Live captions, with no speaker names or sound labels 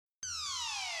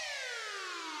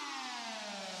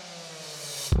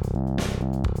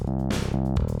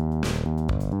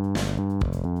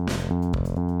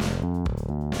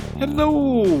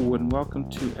Hello, and welcome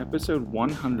to episode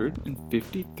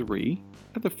 153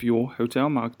 of the Fuel Hotel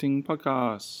Marketing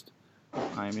Podcast.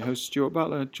 I am your host, Stuart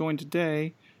Butler, joined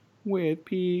today with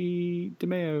Pete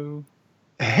DeMeo.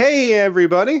 Hey,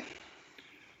 everybody.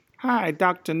 Hi,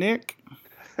 Dr. Nick.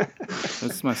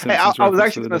 That's my Hey, I was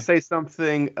actually going to say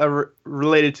something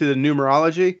related to the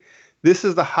numerology. This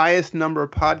is the highest number of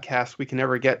podcasts we can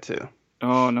ever get to.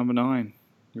 Oh, number 9.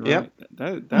 You're Yep.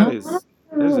 Right. That is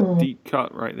a deep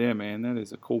cut right there, man. That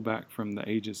is a callback from the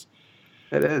ages.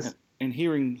 It is. And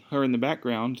hearing her in the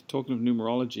background, talking of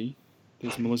numerology,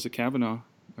 there's Melissa Kavanaugh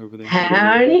over there.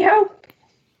 Howdy-ho.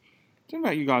 Talking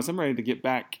about you guys, I'm ready to get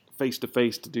back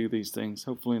face-to-face to do these things.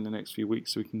 Hopefully in the next few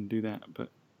weeks we can do that. But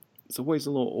it's always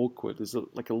a little awkward. There's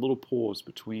like a little pause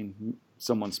between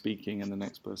someone speaking and the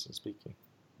next person speaking.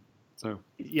 So,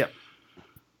 yep.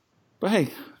 But hey,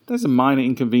 there's a minor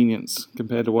inconvenience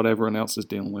compared to what everyone else is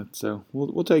dealing with. So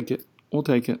we'll take it. We'll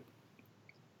take it.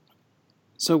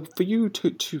 So for you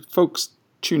to folks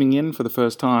tuning in for the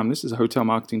first time, this is a hotel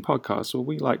marketing podcast where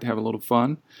we like to have a little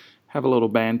fun, have a little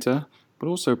banter, but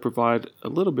also provide a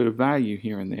little bit of value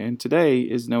here and there. And today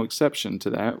is no exception to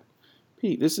that.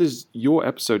 Pete, this is your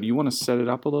episode. You want to set it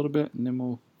up a little bit and then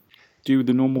we'll do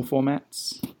the normal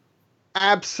formats?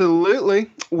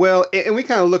 Absolutely. Well, and we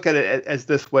kind of look at it as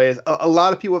this way. A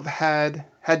lot of people have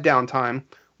had downtime.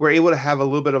 We're able to have a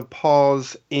little bit of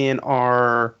pause in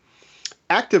our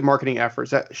active marketing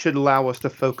efforts that should allow us to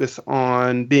focus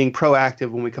on being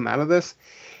proactive when we come out of this.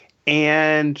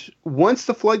 And once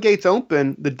the floodgates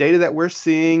open, the data that we're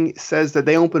seeing says that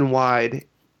they open wide.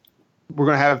 We're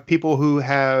going to have people who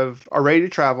are ready to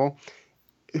travel,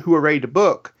 who are ready to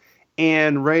book,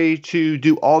 and ready to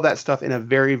do all that stuff in a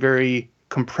very, very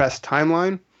compressed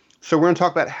timeline. So we're going to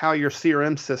talk about how your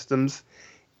CRM systems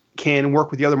can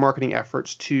work with the other marketing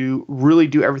efforts to really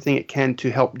do everything it can to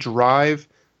help drive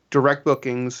direct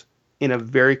bookings in a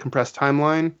very compressed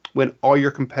timeline when all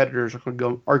your competitors are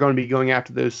going to be going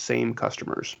after those same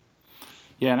customers.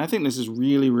 Yeah, and I think this is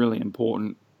really, really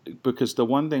important because the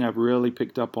one thing I've really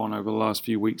picked up on over the last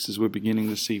few weeks as we're beginning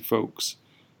to see folks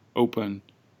open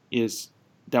is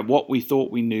that what we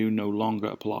thought we knew no longer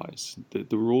applies.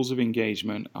 The rules of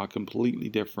engagement are completely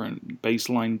different.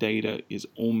 Baseline data is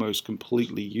almost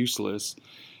completely useless.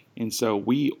 And so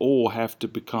we all have to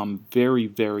become very,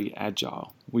 very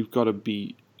agile. We've got to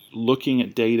be looking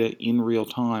at data in real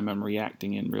time and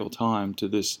reacting in real time to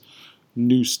this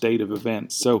new state of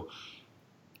events. So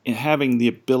in having the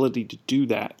ability to do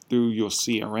that through your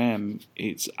CRM,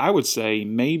 it's, I would say,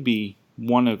 maybe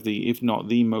one of the, if not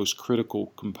the most critical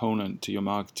component to your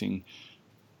marketing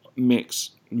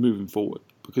mix moving forward.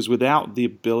 Because without the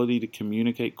ability to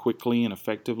communicate quickly and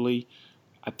effectively,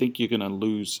 I think you're going to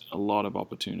lose a lot of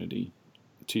opportunity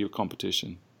to your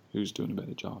competition who's doing a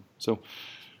better job. So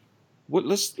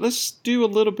let's do a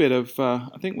little bit of,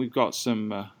 I think we've got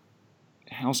some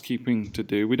housekeeping to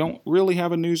do. We don't really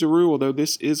have a newsaroo, although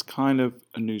this is kind of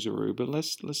a newsaroo, but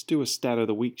let's do a stat of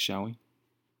the week, shall we?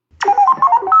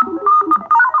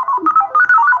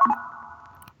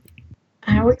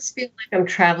 I always feel like I'm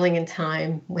traveling in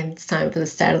time when it's time for the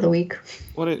stat of the week.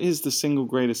 Well, it is the single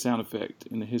greatest sound effect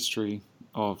in the history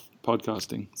of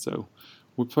podcasting. So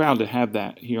we're proud to have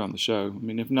that here on the show. I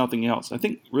mean, if nothing else, I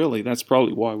think really that's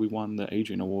probably why we won the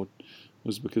Adrian Award,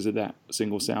 was because of that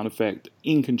single sound effect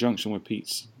in conjunction with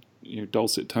Pete's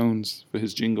dulcet tones for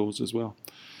his jingles as well.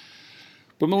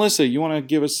 But Melissa, you want to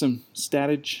give us some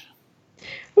statage?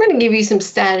 I'm going to give you some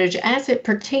statage as it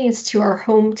pertains to our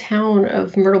hometown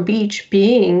of Myrtle Beach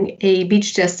being a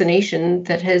beach destination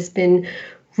that has been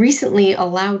recently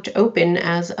allowed to open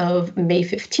as of May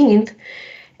 15th.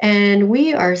 And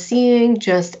we are seeing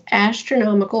just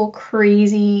astronomical,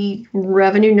 crazy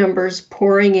revenue numbers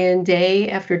pouring in day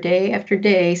after day after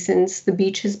day since the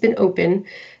beach has been open.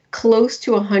 Close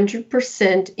to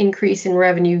 100% increase in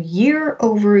revenue year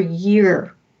over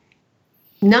year.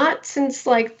 Not since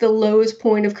like the lowest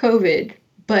point of COVID,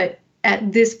 but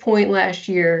at this point last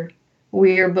year,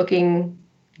 we are booking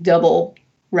double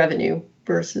revenue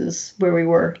versus where we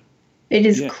were. It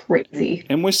is crazy.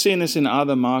 And we're seeing this in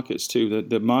other markets too.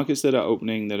 The markets that are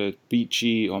opening that are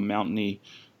beachy or mountainy,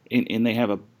 and they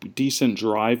have a decent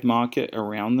drive market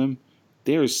around them,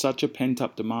 there is such a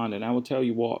pent-up demand. And I will tell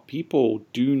you what, people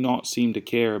do not seem to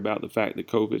care about the fact that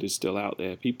COVID is still out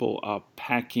there. People are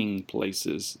packing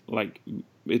places like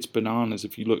it's bananas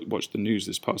if you watch the news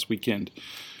this past weekend.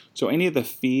 So any of the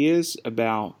fears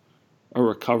about a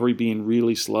recovery being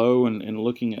really slow and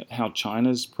looking at how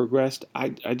China's progressed, I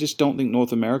just don't think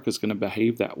North America is going to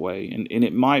behave that way. And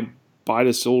it might bite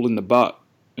us all in the butt,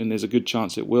 and there's a good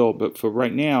chance it will. But for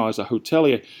right now, as a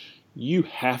hotelier, you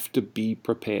have to be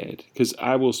prepared, because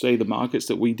I will say the markets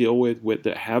that we deal with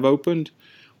that have opened,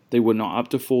 they were not up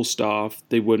to full staff.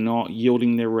 They were not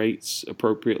yielding their rates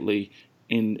appropriately.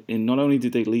 And not only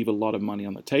did they leave a lot of money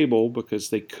on the table because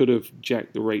they could have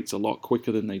jacked the rates a lot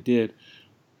quicker than they did,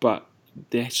 but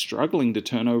they're struggling to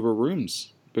turn over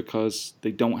rooms because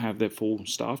they don't have their full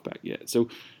staff back yet. So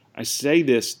I say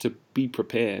this to be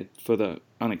prepared for the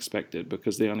unexpected,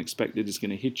 because the unexpected is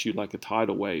going to hit you like a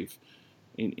tidal wave.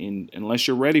 Unless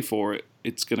you're ready for it,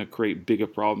 it's going to create bigger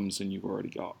problems than you've already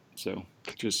got. So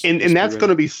just that's going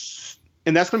to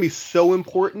be so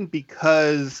important,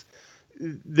 because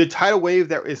the tidal wave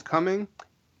that is coming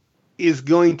is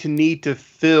going to need to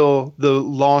fill the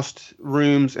lost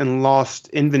rooms and lost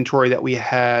inventory that we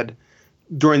had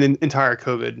during the entire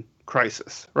COVID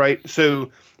crisis, right? So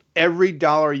every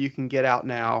dollar you can get out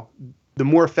now, the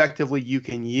more effectively you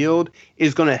can yield,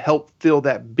 is going to help fill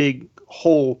that big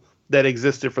hole that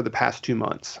existed for the past 2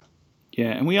 months.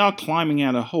 Yeah, and we are climbing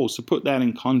out a hole. So put that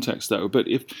in context, though. But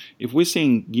if we're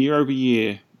seeing year over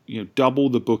year, double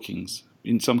the bookings,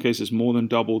 in some cases more than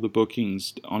double the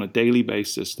bookings on a daily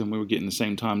basis than we were getting the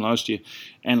same time last year,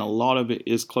 and a lot of it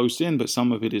is close in, but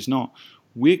some of it is not.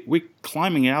 We're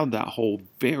climbing out of that hole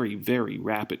very, very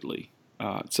rapidly.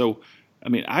 So, I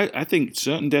mean, I think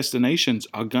certain destinations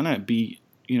are gonna be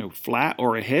flat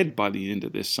or ahead by the end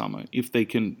of this summer if they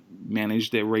can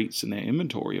manage their rates and their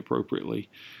inventory appropriately.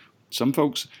 Some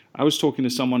folks, I was talking to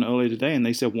someone earlier today, and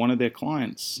they said one of their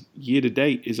clients year to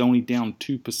date is only down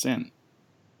 2%.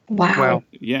 Wow.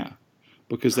 Yeah,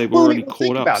 because they've already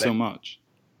caught up so much.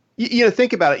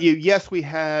 Think about it. Yes, we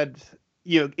had,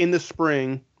 in the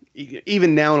spring,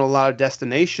 even now in a lot of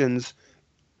destinations,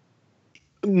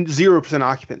 0%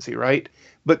 occupancy, right?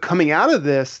 But coming out of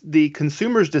this, the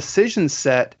consumer's decision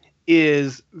set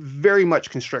is very much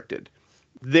constricted.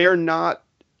 They're not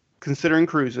considering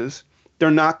cruises. They're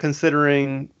not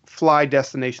considering fly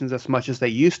destinations as much as they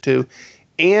used to.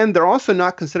 And they're also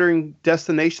not considering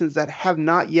destinations that have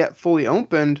not yet fully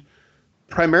opened,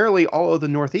 primarily all of the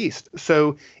Northeast.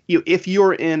 So if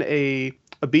you're in a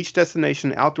beach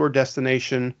destination, outdoor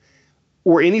destination,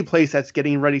 or any place that's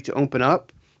getting ready to open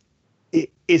up,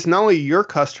 it's not only your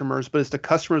customers, but it's the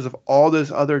customers of all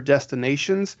those other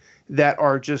destinations that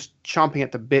are just chomping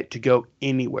at the bit to go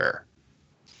anywhere.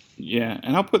 Yeah,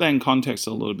 and I'll put that in context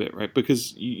a little bit, right?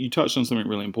 Because you touched on something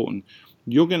really important.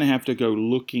 You're going to have to go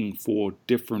looking for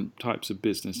different types of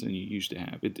business than you used to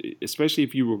have, especially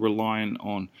if you were relying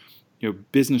on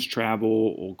business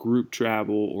travel or group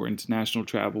travel or international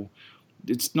travel.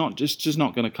 It's just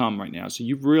not going to come right now. So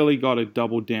you've really got to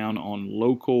double down on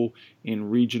local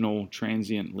and regional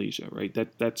transient leisure, right?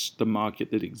 That's the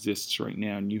market that exists right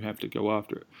now, and you have to go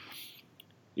after it.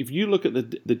 If you look at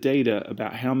the data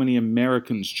about how many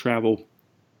Americans travel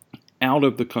out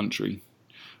of the country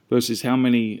versus how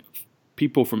many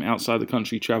people from outside the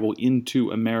country travel into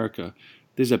America,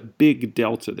 there's a big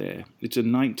delta there. It's a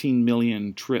 19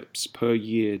 million trips per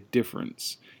year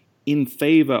difference in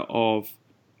favor of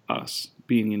us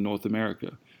being in North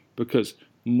America, because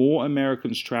more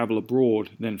Americans travel abroad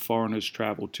than foreigners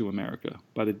travel to America,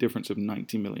 by the difference of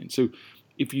 19 million. So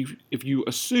if you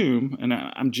assume, and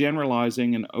I'm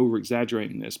generalizing and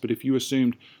over-exaggerating this, but if you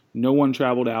assumed no one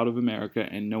traveled out of America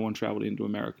and no one traveled into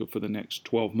America for the next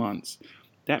 12 months,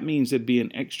 that means there'd be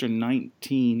an extra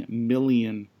 19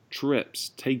 million trips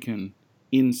taken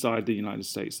inside the United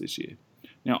States this year.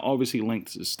 Now, obviously,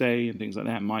 lengths of stay and things like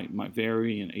that might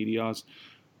vary in ADRs,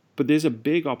 but there's a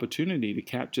big opportunity to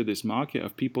capture this market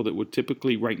of people that would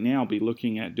typically right now be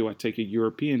looking at, do I take a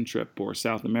European trip or a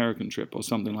South American trip or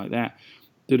something like that,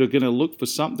 that are going to look for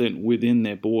something within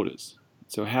their borders.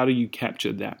 So how do you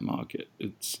capture that market?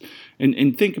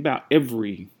 And think about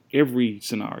every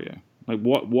scenario. Like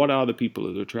what are the people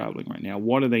that are traveling right now?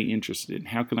 What are they interested in?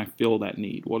 How can I fill that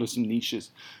need? What are some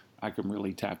niches I can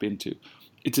really tap into?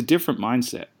 It's a different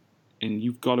mindset, and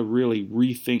you've got to really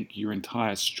rethink your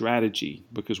entire strategy,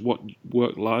 because what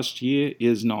worked last year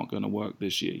is not going to work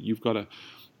this year. You've got to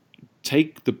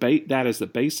take that as the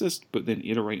basis, but then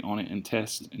iterate on it and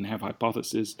test and have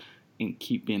hypotheses and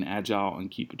keep being agile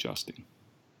and keep adjusting.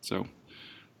 So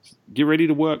get ready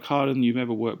to work harder than you've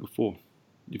ever worked before.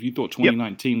 If you thought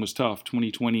 2019 was tough,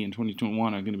 2020 and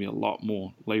 2021 are going to be a lot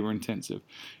more labor intensive.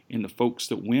 And the folks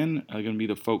that win are going to be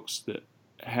the folks that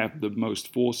have the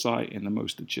most foresight and the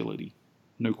most agility.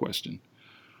 No question.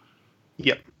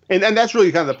 Yep. And that's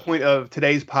really kind of the point of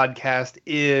today's podcast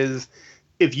is,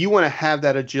 if you want to have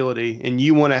that agility and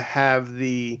you want to have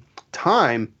the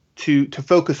time to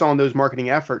focus on those marketing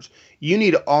efforts, you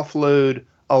need to offload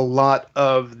a lot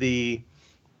of the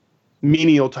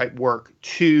menial type work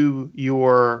to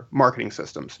your marketing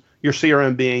systems, your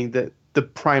CRM being the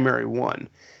primary one.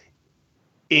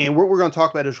 And what we're going to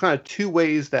talk about is kind of two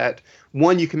ways that,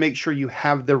 one, you can make sure you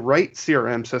have the right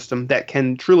CRM system that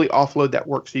can truly offload that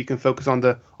work so you can focus on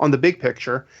the big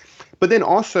picture, but then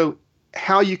also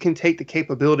how you can take the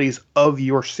capabilities of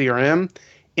your CRM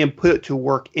and put it to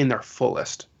work in their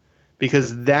fullest,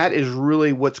 because that is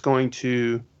really what's going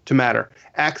to matter.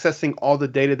 Accessing all the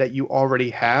data that you already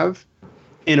have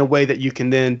in a way that you can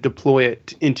then deploy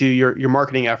it into your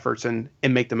marketing efforts and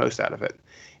make the most out of it.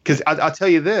 Because I'll tell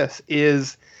you this,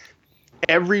 is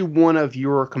every one of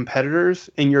your competitors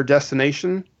in your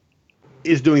destination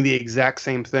is doing the exact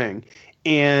same thing.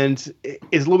 And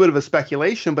it's a little bit of a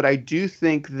speculation, but I do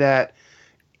think that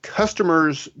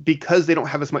customers, because they don't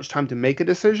have as much time to make a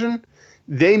decision,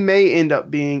 they may end up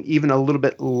being even a little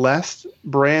bit less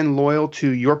brand loyal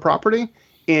to your property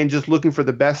and just looking for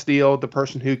the best deal, the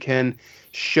person who can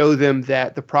show them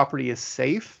that the property is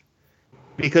safe,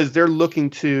 because they're looking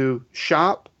to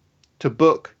shop, to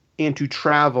book, and to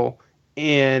travel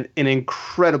in an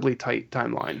incredibly tight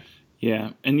timeline.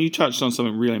 Yeah, and you touched on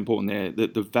something really important there,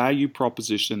 that the value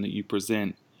proposition that you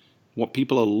present, what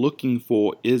people are looking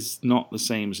for, is not the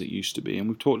same as it used to be. And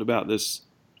we've talked about this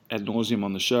ad nauseum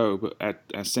on the show, but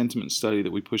our sentiment study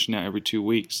that we're pushing out every 2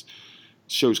 weeks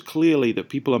shows clearly that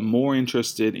people are more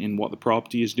interested in what the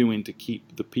property is doing to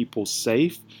keep the people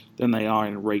safe than they are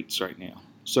in rates right now.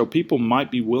 So people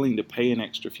might be willing to pay an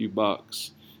extra few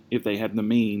bucks if they have the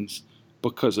means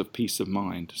because of peace of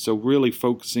mind. So really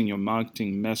focusing your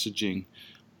marketing messaging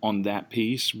on that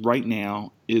piece right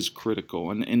now is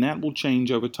critical, and that will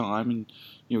change over time. And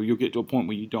you'll get to a point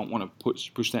where you don't want to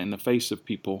push that in the face of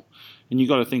people, and you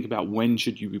got to think about when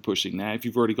should you be pushing that. If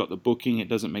you've already got the booking, it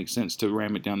doesn't make sense to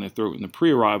ram it down their throat in the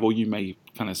pre-arrival. You may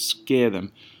kind of scare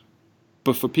them,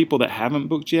 but for people that haven't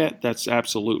booked yet, that's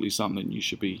absolutely something you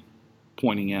should be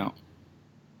pointing out.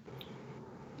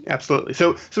 Absolutely.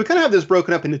 So we kind of have this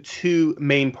broken up into two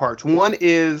main parts. One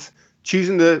is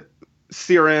choosing the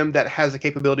CRM that has the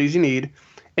capabilities you need,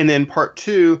 and then part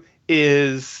two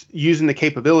is using the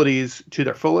capabilities to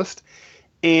their fullest.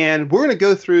 And we're going to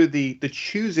go through the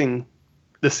choosing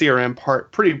the CRM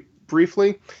part pretty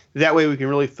briefly. That way we can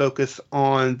really focus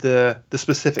on the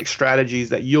specific strategies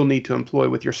that you'll need to employ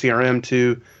with your CRM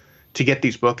to get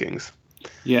these bookings.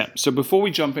 Yeah, so before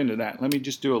we jump into that, let me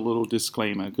just do a little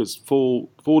disclaimer, because full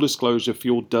disclosure,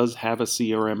 Fuel does have a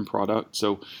CRM product.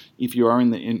 So if you are in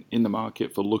the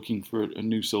market for looking for a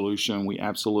new solution, we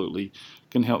absolutely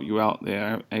can help you out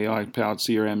there. AI-powered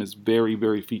CRM is very,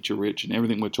 very feature-rich, and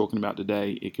everything we're talking about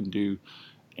today, it can do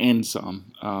and some.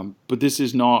 But this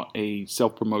is not a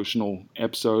self-promotional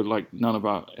episode. Like, none of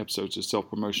our episodes are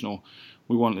self-promotional.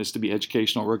 We want this to be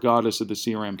educational, regardless of the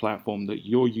CRM platform that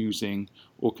you're using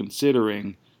or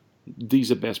considering.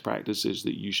 These are best practices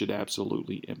that you should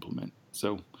absolutely implement.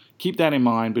 So keep that in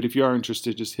mind. But if you are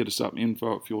interested, just hit us up,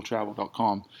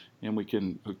 info@fueltravel.com, and we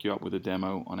can hook you up with a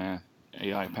demo on our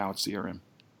AI-powered CRM.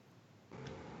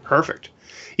 Perfect.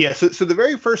 Yeah, so the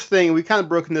very first thing, we've kind of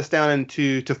broken this down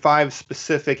into 5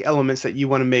 specific elements that you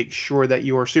want to make sure that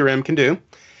your CRM can do.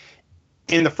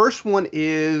 And the first one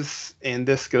is, and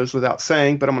this goes without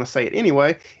saying, but I'm going to say it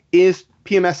anyway, is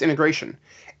PMS integration.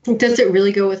 Does it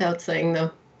really go without saying,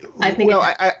 though? I think.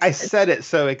 Well, I said it,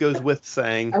 so it goes with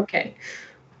saying. Okay.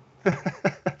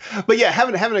 But yeah,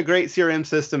 having a great CRM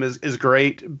system is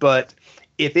great, but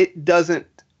if it doesn't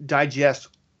digest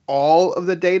all of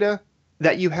the data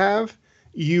that you have,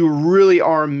 you really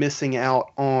are missing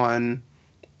out on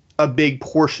a big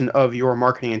portion of your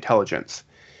marketing intelligence.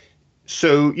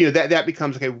 So, that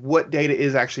becomes, okay, what data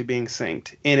is actually being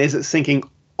synced? And is it syncing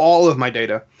all of my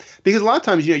data? Because a lot of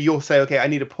times, you'll say, okay, I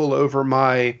need to pull over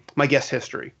my guest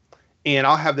history, and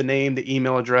I'll have the name, the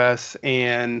email address,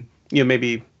 and,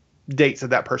 maybe dates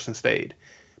that person stayed.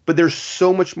 But there's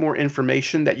so much more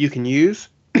information that you can use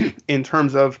in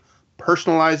terms of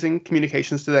personalizing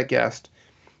communications to that guest.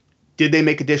 Did they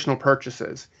make additional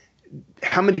purchases?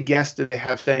 How many guests did they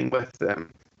have staying with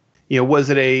them? Was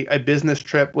it a business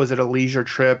trip? Was it a leisure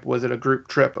trip? Was it a group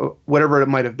trip? Whatever it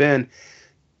might have been.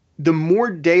 The more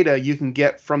data you can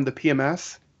get from the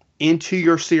PMS into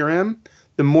your CRM,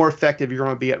 the more effective you're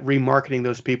going to be at remarketing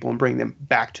those people and bringing them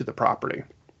back to the property.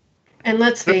 And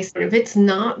let's face it, if it's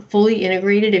not fully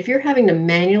integrated, if you're having to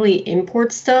manually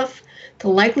import stuff, the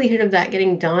likelihood of that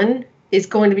getting done is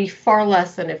going to be far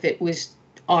less than if it was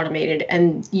automated,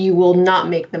 and you will not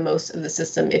make the most of the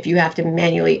system if you have to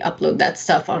manually upload that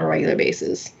stuff on a regular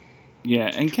basis.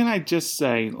 Yeah, and can I just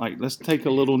say, let's take a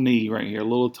little knee right here, a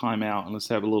little time out, and let's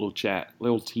have a little chat, a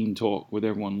little team talk with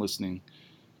everyone listening.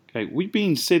 Okay, we've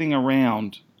been sitting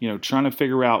around, trying to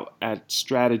figure out a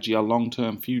strategy, a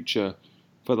long-term future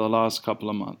for the last couple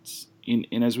of months.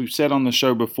 And as we've said on the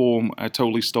show before, I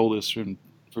totally stole this from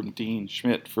Dean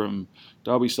Schmidt from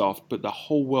Derbysoft, but the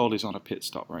whole world is on a pit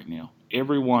stop right now.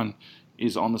 Everyone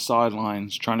is on the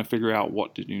sidelines trying to figure out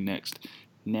what to do next.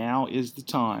 Now is the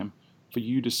time for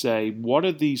you to say, what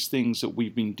are these things that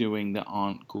we've been doing that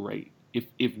aren't great?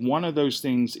 If one of those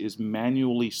things is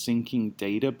manually syncing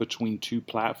data between two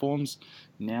platforms,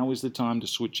 now is the time to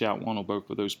switch out one or both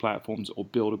of those platforms, or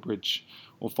build a bridge,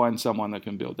 or find someone that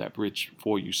can build that bridge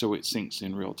for you so it syncs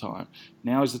in real time.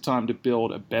 Now is the time to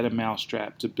build a better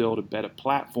mousetrap, to build a better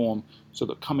platform, so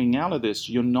that coming out of this,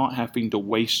 you're not having to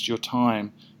waste your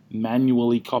time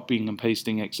manually copying and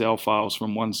pasting Excel files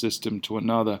from one system to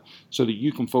another, so that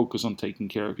you can focus on taking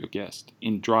care of your guest,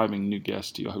 in driving new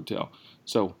guests to your hotel.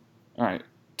 So, all right,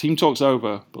 team talk's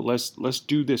over, but let's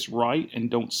do this right and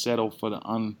don't settle for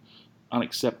the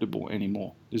unacceptable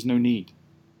anymore. There's no need.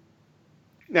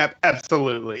 Yeah,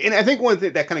 absolutely. And I think one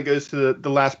thing that kind of goes to the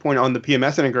last point on the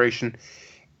PMS integration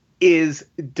is,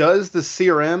 does the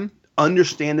CRM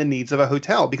understand the needs of a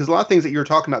hotel? Because a lot of things that you're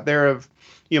talking about there of,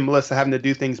 Melissa, having to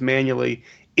do things manually,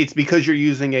 it's because you're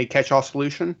using a catch-all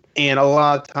solution. And a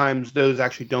lot of times those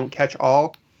actually don't catch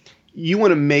all. You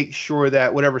want to make sure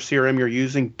that whatever CRM you're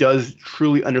using does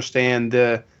truly understand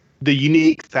the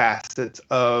unique facets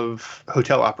of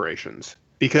hotel operations.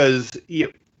 Because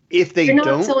if they You're not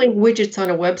don't, selling widgets on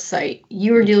a website.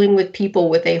 You are dealing with people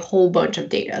with a whole bunch of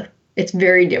data. It's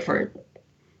very different.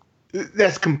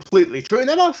 That's completely true. And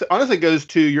that also honestly goes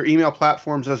to your email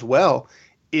platforms as well.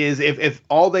 Is if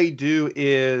all they do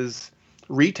is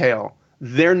retail,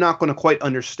 they're not going to quite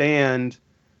understand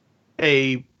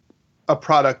a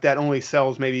product that only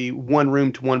sells maybe one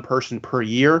room to one person per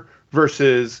year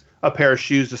versus a pair of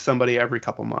shoes to somebody every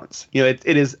couple months. It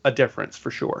is a difference for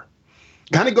sure.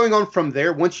 Kind of going on from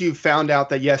there, once you've found out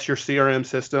that, yes, your CRM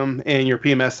system and your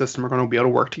PMS system are going to be able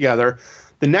to work together,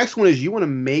 the next one is you want to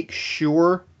make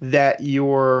sure that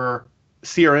your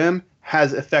CRM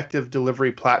has effective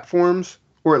delivery platforms,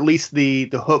 or at least the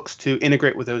hooks to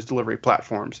integrate with those delivery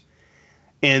platforms.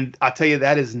 And I'll tell you,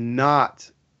 that is not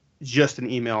just an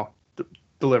email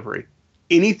delivery.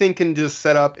 Anything can just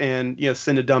set up and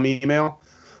send a dumb email.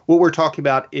 What we're talking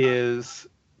about is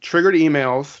triggered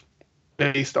emails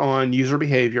based on user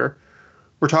behavior.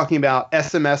 We're talking about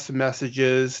SMS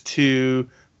messages to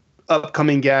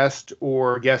upcoming guests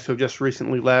or guests who have just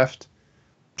recently left.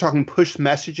 We're talking push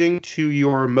messaging to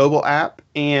your mobile app.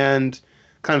 And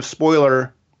kind of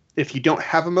spoiler, if you don't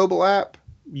have a mobile app,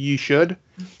 you should.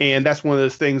 And that's one of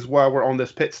those things while we're on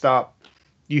this pit stop,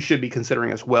 you should be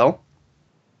considering as well.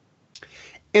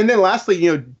 And then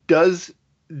lastly, does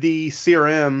the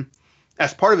CRM,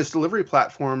 as part of its delivery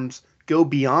platforms, go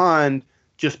beyond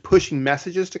just pushing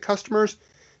messages to customers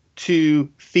to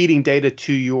feeding data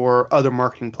to your other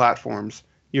marketing platforms,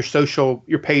 your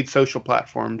paid social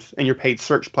platforms, and your paid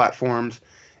search platforms,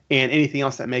 and anything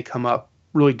else that may come up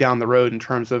really down the road in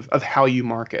terms of how you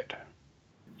market?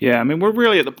 Yeah, I mean, we're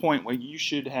really at the point where you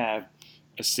should have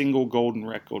a single golden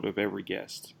record of every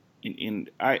guest. And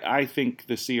I think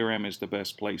the CRM is the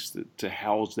best place to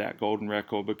house that golden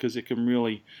record, because it can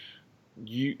really,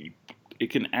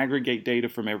 it can aggregate data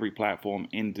from every platform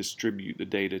and distribute the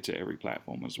data to every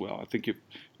platform as well. I think if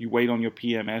you wait on your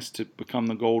PMS to become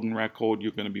the golden record,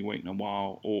 you're going to be waiting a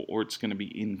while, or it's going to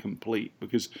be incomplete,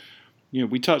 because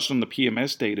we touched on the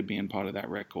PMS data being part of that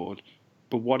record.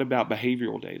 But what about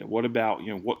behavioral data? What about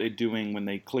what they're doing when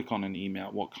they click on an email,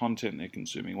 what content they're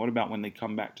consuming? What about when they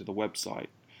come back to the website?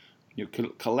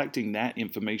 Collecting that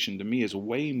information to me is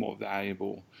way more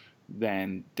valuable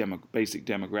than basic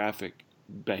demographic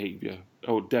behavior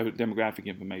or demographic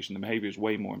information. The behavior is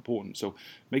way more important. So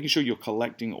making sure you're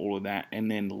collecting all of that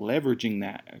and then leveraging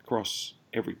that across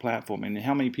every platform. And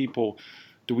how many people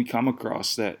do we come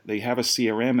across that they have a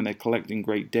CRM and they're collecting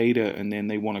great data, and then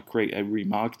they want to create a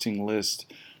remarketing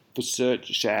list for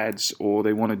search ads, or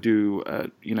they want to do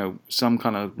some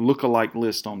kind of lookalike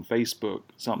list on Facebook,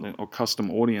 something, or custom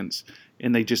audience,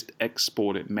 and they just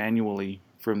export it manually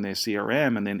from their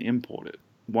CRM and then import it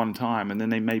one time, and then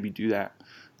they maybe do that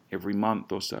every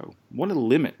month or so. What a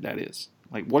limit that is.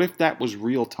 Like, what if that was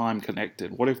real time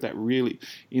connected? What if that really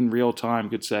in real time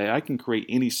could say, I can create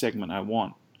any segment I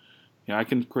want? I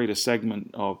can create a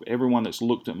segment of everyone that's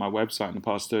looked at my website in the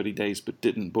past 30 days but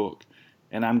didn't book.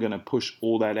 And I'm going to push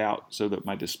all that out so that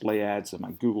my display ads and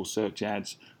my Google search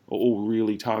ads are all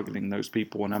really targeting those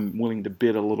people. And I'm willing to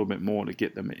bid a little bit more to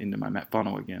get them into my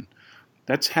funnel again.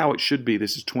 That's how it should be.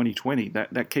 This is 2020.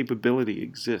 That capability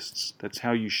exists. That's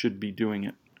how you should be doing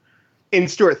it. And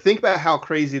Stuart, think about how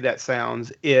crazy that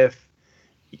sounds if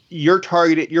you're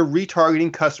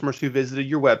retargeting customers who visited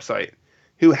your website,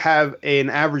 who have an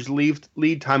average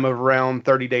lead time of around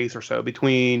 30 days or so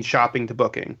between shopping to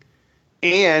booking.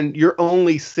 And you're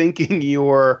only syncing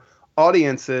your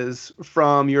audiences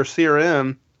from your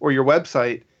CRM or your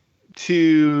website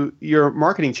to your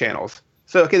marketing channels.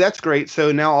 So, okay, that's great.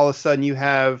 So now all of a sudden you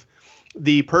have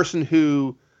the person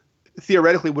who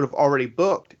theoretically would have already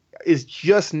booked is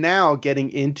just now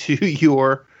getting into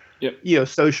your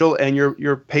social and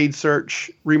your paid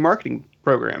search remarketing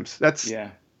programs.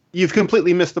 You've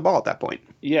completely missed the ball at that point.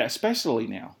 Yeah, especially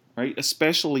now, right?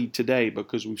 Especially today,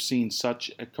 because we've seen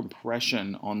such a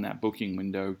compression on that booking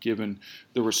window given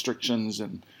the restrictions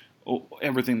and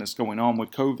everything that's going on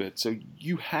with COVID. So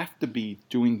you have to be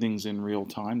doing things in real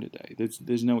time today.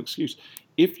 There's no excuse.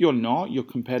 If you're not, your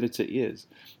competitor is.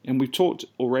 And we've talked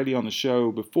already on the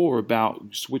show before about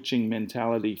switching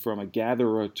mentality from a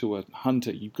gatherer to a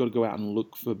hunter. You've got to go out and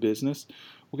look for business.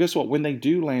 Well, guess what? When they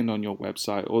do land on your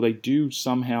website, or they do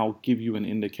somehow give you an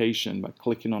indication by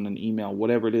clicking on an email,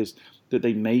 whatever it is, that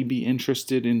they may be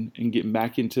interested in getting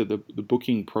back into the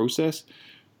booking process,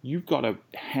 you've got to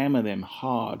hammer them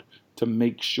hard to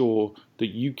make sure that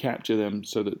you capture them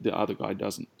so that the other guy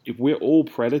doesn't. If we're all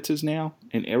predators now,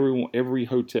 and every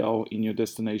hotel in your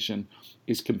destination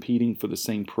is competing for the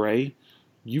same prey,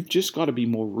 you've just got to be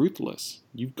more ruthless.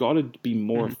 You've got to be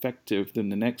more effective than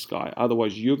the next guy.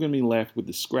 Otherwise, you're going to be left with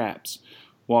the scraps,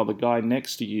 while the guy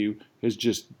next to you has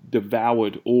just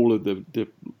devoured all of the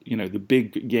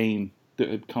big game that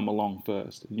had come along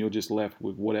first, and you're just left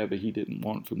with whatever he didn't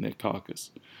want from their carcass.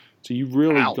 So you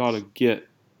really got to get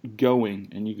going,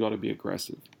 and you got to be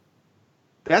aggressive.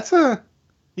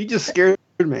 You just scared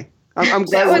me. I'm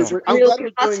glad we're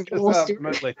doing this up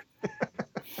remotely.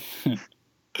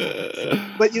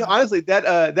 But honestly,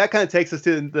 that kind of takes us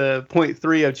to the point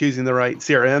 3 of choosing the right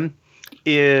CRM.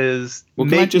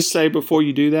 Can I just say before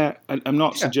you do that, I'm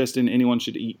not suggesting anyone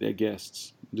should eat their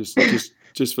guests.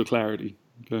 Just for clarity.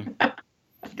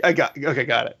 Okay. Got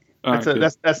it.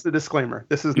 That's the disclaimer.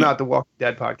 This is not the Walking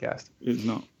Dead podcast. It's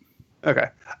not. Okay.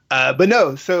 But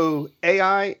no, so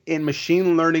AI and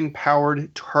machine learning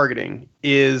powered targeting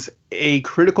is a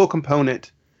critical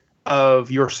component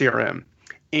of your CRM.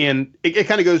 And it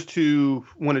kind of goes to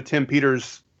one of Tim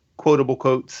Peters' quotable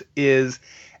quotes is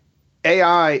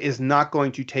AI is not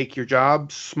going to take your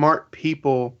job. Smart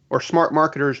people or smart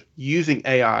marketers using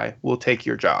AI will take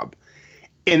your job.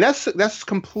 And that's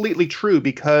completely true,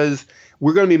 because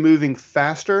we're going to be moving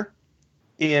faster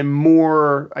and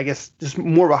more, I guess, just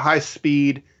more of a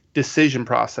high-speed decision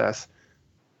process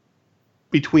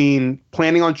between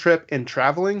planning on trip and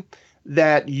traveling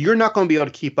that you're not going to be able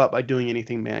to keep up by doing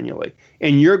anything manually.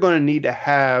 And you're going to need to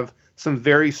have some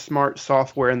very smart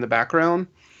software in the background,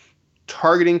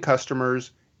 targeting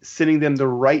customers, sending them the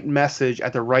right message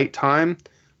at the right time,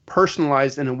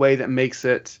 personalized in a way that makes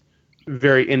it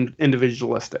very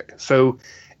individualistic. So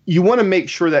you want to make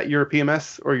sure that your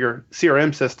PMS or your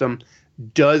CRM system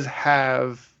does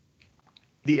have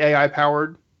the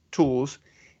AI-powered tools,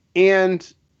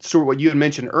 and sort of what you had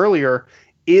mentioned earlier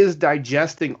is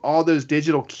digesting all those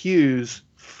digital cues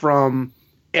from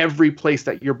every place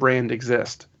that your brand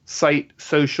exists. Site,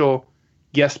 social,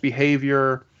 guest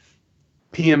behavior,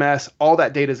 PMS, all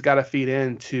that data has got to feed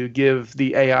in to give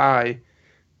the AI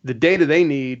the data they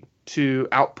need to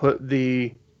output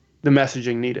the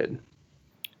messaging needed.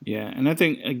 Yeah, and I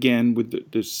think, again,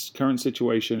 with this current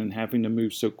situation and having to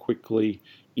move so quickly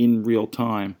in real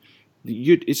time,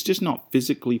 it's just not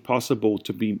physically possible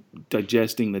to be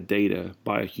digesting the data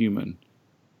by a human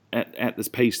at this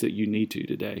pace that you need to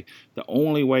today. The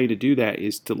only way to do that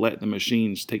is to let the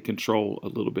machines take control a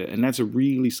little bit, and that's a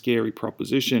really scary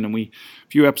proposition. And a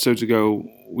few episodes ago,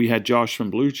 we had Josh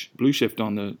from Blue Shift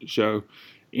on the show,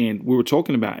 and we were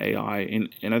talking about AI,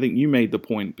 and I think you made the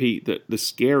point, Pete, that the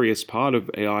scariest part of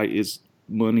AI is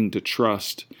learning to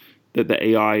trust that the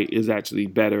AI is actually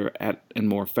better at and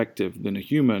more effective than a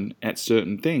human at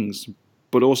certain things,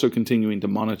 but also continuing to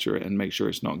monitor it and make sure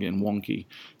it's not getting wonky,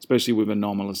 especially with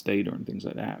anomalous data and things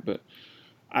like that. But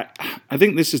I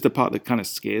think this is the part that kind of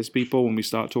scares people when we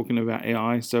start talking about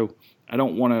AI. So I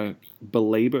don't want to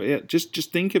belabor it.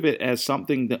 Just think of it as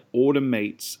something that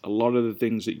automates a lot of the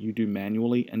things that you do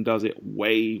manually and does it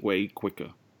way, way quicker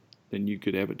than you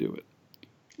could ever do it.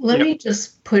 Let me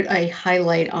just put a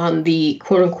highlight on the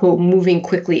quote unquote moving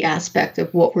quickly aspect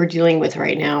of what we're dealing with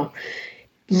right now.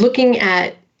 Looking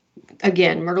at,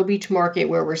 again, Myrtle Beach market,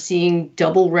 where we're seeing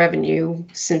double revenue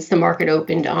since the market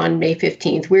opened on May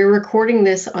 15th. We're recording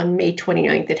this on May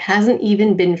 29th. It hasn't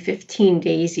even been 15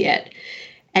 days yet.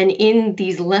 And in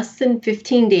these less than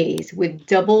 15 days with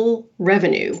double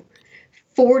revenue,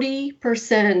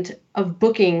 40% of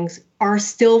bookings are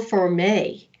still for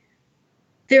May.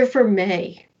 They're for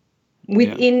May.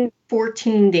 Within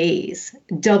 14 days,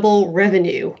 double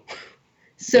revenue.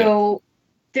 So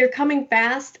they're coming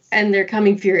fast and they're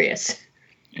coming furious.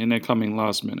 And they're coming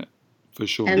last minute, for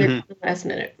sure. And they're coming last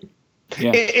minute.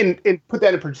 Yeah. And put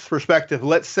that in perspective.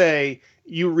 Let's say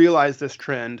you realize this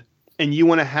trend and you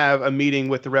want to have a meeting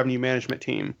with the revenue management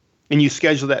team, and you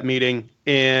schedule that meeting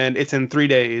and it's in 3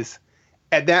 days.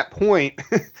 At that point,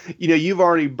 you've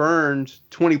already burned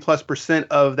 20+%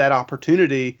 of that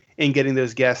opportunity in getting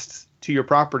those guests to your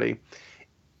property.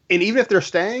 And even if they're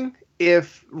staying,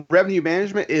 if revenue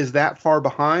management is that far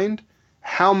behind,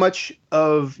 how much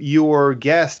of your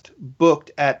guest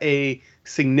booked at a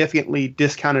significantly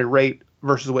discounted rate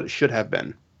versus what it should have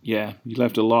been? Yeah, you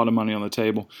left a lot of money on the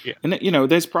table. Yeah. And,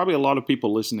 there's probably a lot of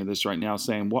people listening to this right now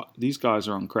saying, "What? These guys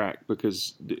are on crack,"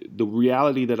 because the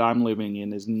reality that I'm living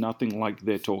in is nothing like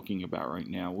they're talking about right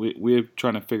now. We're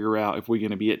trying to figure out if we're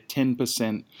going to be at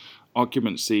 10%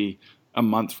 occupancy a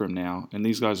month from now, and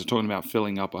these guys are talking about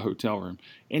filling up a hotel room.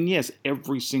 And yes,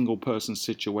 every single person's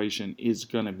situation is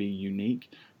going to be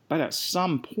unique, but at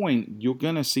some point you're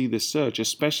going to see this surge,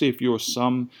 especially if you're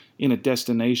in a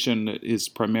destination that is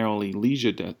primarily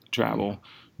leisure travel.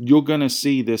 You're going to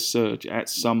see this surge at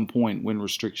some point when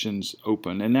restrictions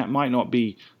open, and that might not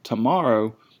be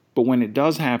tomorrow, but when it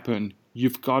does happen,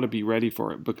 you've got to be ready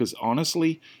for it, because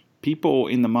honestly, people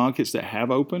in the markets that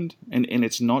have opened, and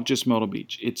it's not just Myrtle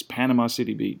Beach, it's Panama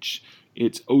City Beach,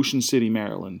 it's Ocean City,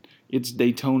 Maryland, it's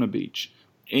Daytona Beach.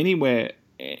 Anywhere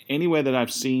that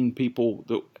I've seen people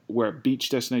where a beach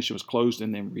destination was closed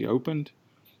and then reopened,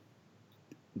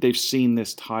 they've seen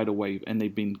this tidal wave and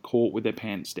they've been caught with their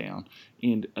pants down.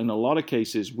 And in a lot of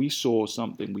cases, we saw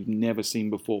something we've never seen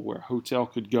before, where a hotel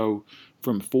could go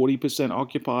from 40%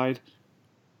 occupied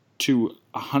to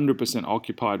 100%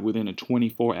 occupied within a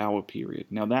 24-hour period.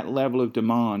 Now, that level of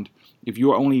demand, if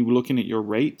you're only looking at your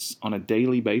rates on a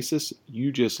daily basis,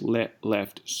 you just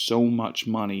left so much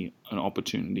money and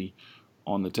opportunity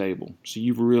on the table. So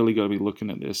you've really got to be looking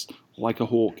at this like a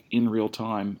hawk in real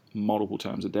time, multiple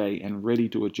times a day, and ready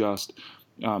to adjust.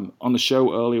 On the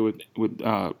show earlier with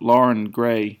Lauren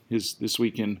Gray, his This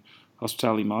Week in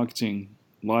Hospitality Marketing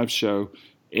live show,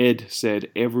 Ed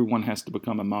said everyone has to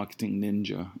become a marketing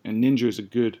ninja. And ninja is a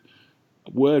good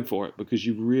word for it, because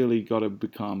you've really got to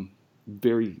become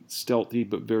very stealthy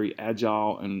but very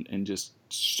agile and just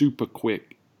super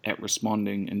quick at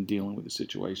responding and dealing with the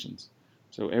situations.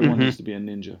 So everyone needs to be a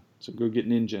ninja. So go get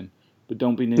ninja. But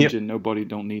don't be ninja. Yep. Nobody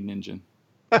don't need ninja.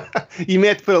 You may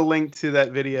have to put a link to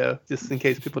that video just in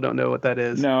case people don't know what that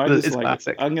is. No, it's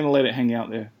classic. I'm going to let it hang out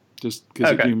there just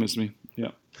because it humors me.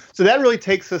 Yeah. So that really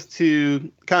takes us to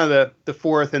kind of the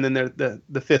fourth and then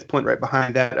the fifth point right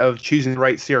behind that of choosing the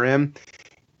right CRM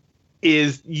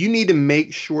is you need to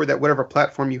make sure that whatever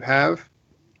platform you have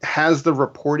has the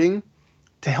reporting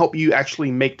to help you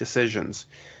actually make decisions.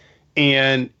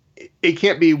 And it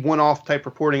can't be one-off type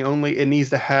reporting only. It needs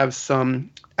to have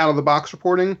some out-of-the-box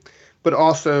reporting, but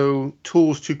also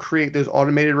tools to create those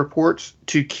automated reports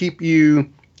to keep you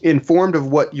informed of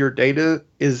what your data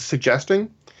is suggesting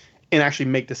and actually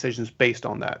make decisions based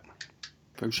on that.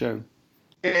 For sure.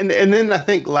 And then I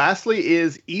think lastly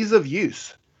is ease of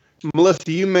use.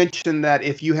 Melissa, you mentioned that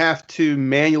if you have to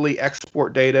manually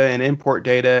export data and import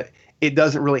data, it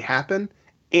doesn't really happen.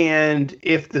 And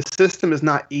if the system is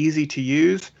not easy to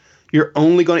use, you're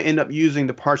only going to end up using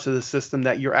the parts of the system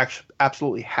that you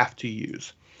absolutely have to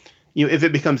use. If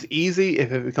it becomes easy,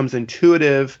 if it becomes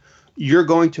intuitive, you're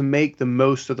going to make the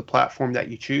most of the platform that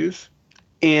you choose.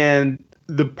 And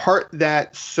the part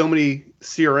that so many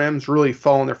CRMs really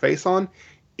fall on their face on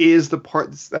is the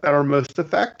parts that are most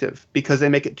effective because they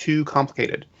make it too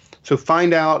complicated. So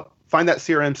find that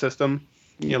CRM system.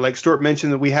 Like Stuart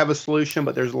mentioned, that we have a solution,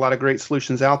 but there's a lot of great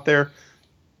solutions out there.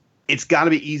 It's got to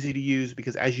be easy to use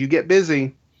because as you get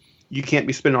busy, you can't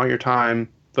be spending all your time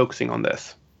focusing on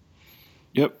this.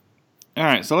 Yep. All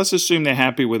right. So let's assume they're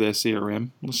happy with their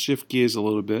CRM. Let's shift gears a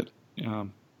little bit.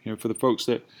 For the folks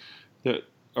that are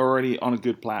already on a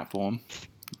good platform,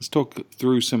 let's talk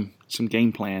through some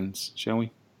game plans, shall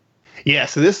we? Yeah.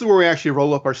 So this is where we actually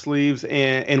roll up our sleeves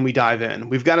and we dive in.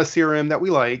 We've got a CRM that we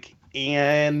like,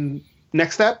 and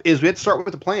next step is we have to start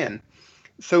with a plan.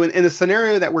 So in the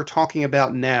scenario that we're talking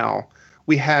about now,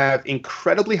 we have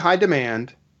incredibly high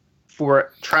demand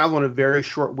for travel in a very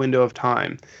short window of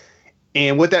time.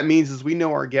 And what that means is we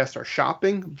know our guests are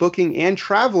shopping, booking, and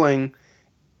traveling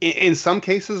in some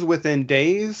cases within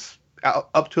days,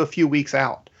 up to a few weeks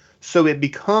out. So it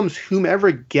becomes whomever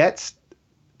gets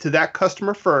to that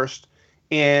customer first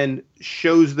and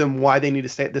shows them why they need to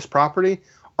stay at this property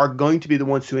are going to be the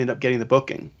ones who end up getting the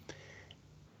booking.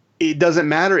 It doesn't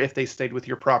matter if they stayed with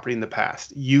your property in the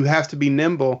past. You have to be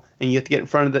nimble, and you have to get in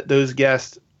front of those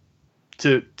guests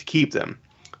to keep them.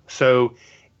 So,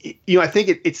 I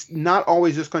think it's not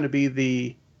always just going to be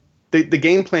the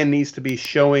game plan needs to be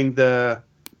showing the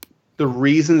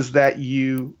reasons that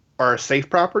you are a safe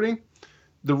property,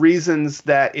 the reasons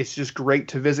that it's just great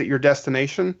to visit your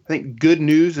destination. I think good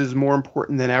news is more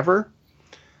important than ever.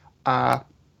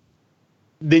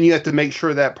 Then you have to make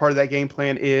sure that part of that game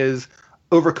plan is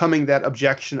overcoming that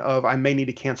objection of I may need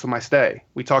to cancel my stay.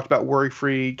 We talked about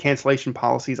worry-free cancellation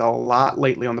policies a lot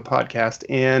lately on the podcast,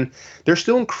 and they're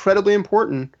still incredibly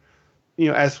important,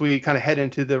 as we kind of head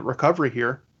into the recovery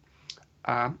here.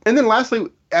 And then lastly,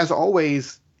 as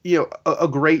always, a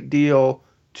great deal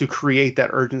to create that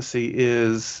urgency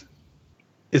is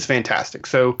fantastic.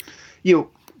 So,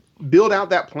 build out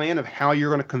that plan of how you're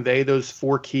going to convey those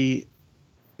 4 key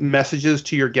messages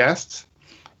to your guests,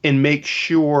 and make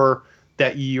sure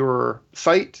that your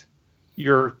site,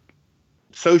 your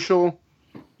social,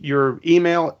 your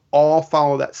email all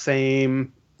follow that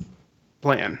same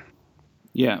plan.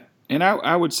 Yeah. And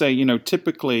I would say,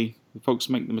 typically folks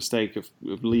make the mistake of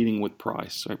leading with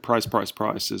price. Right?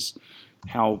 Price is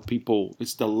how people,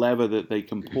 it's the lever that they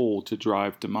can pull to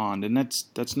drive demand. And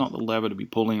that's not the lever to be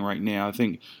pulling right now. I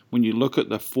think when you look at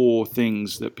the 4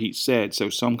 things that Pete said,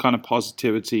 so some kind of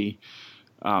positivity,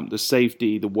 the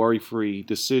safety, the worry-free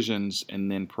decisions,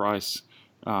 and then price.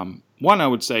 One, I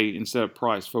would say, instead of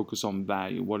price, focus on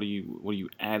value. What are you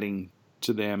adding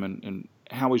to them, and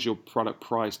how is your product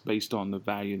priced based on the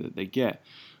value that they get?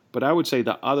 But I would say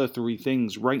the other 3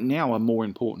 things right now are more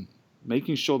important.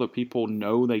 Making sure that people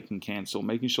know they can cancel,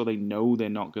 making sure they know they're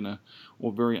not going to,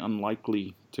 or very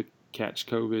unlikely to catch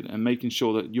COVID, and making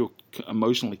sure that you're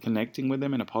emotionally connecting with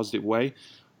them in a positive way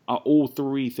are all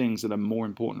 3 things that are more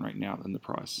important right now than the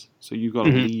price. So you've got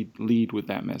to lead with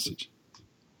that message.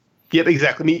 Yep,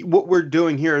 exactly. I mean, what we're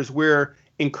doing here is we're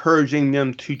encouraging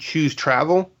them to choose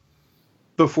travel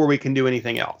before we can do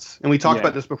anything else. And we talked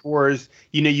about this before is,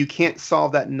 you can't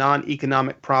solve that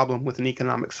non-economic problem with an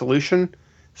economic solution.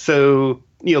 So,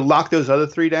 lock those other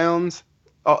 3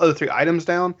 items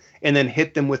down, and then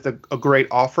hit them with a great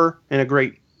offer and a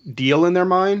great deal in their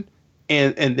mind.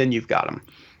 And then you've got them.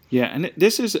 Yeah, and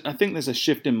I think there's a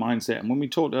shift in mindset. And when we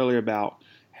talked earlier about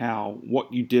how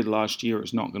what you did last year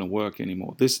is not going to work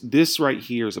anymore, this right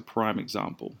here is a prime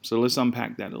example. So let's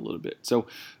unpack that a little bit. So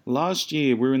last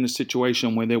year, we were in the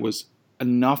situation where there was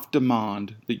enough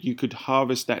demand that you could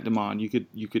harvest that demand.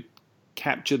 You could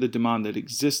capture the demand that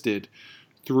existed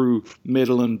through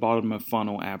middle and bottom of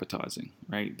funnel advertising,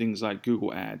 right? Things like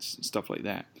Google Ads, stuff like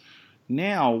that.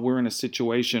 Now we're in a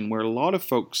situation where a lot of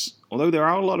folks, although there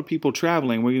are a lot of people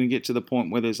traveling, we're going to get to the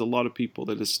point where there's a lot of people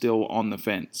that are still on the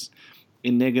fence.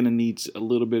 And they're going to need a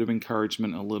little bit of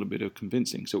encouragement, a little bit of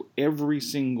convincing. So every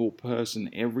single person,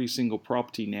 every single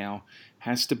property now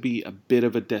has to be a bit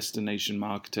of a destination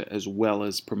marketer as well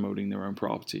as promoting their own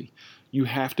property. You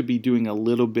have to be doing a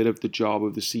little bit of the job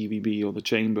of the CVB or the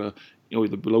chamber or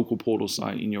the local portal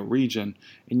site in your region,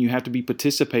 and you have to be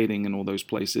participating in all those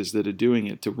places that are doing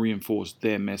it to reinforce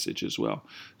their message as well.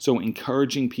 So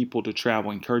encouraging people to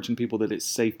travel, encouraging people that it's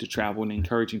safe to travel, and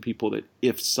encouraging people that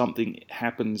if something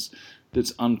happens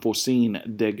that's unforeseen,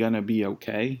 they're going to be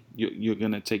okay. You're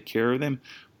going to take care of them.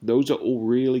 Those are all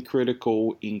really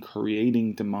critical in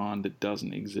creating demand that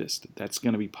doesn't exist. That's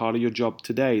going to be part of your job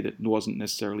today that wasn't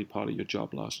necessarily part of your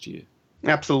job last year.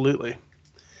 Absolutely.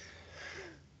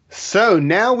 So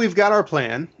now we've got our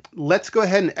plan. Let's go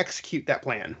ahead and execute that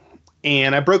plan.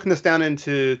 And I've broken this down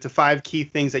into 5 key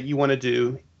things that you want to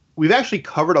do. We've actually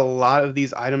covered a lot of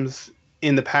these items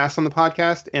in the past on the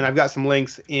podcast, and I've got some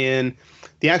links in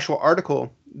the actual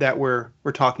article that we're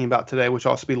talking about today, which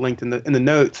will also be linked in the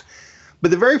notes. But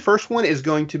the very first one is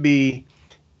going to be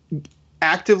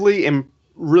actively and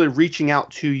really reaching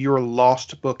out to your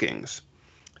lost bookings.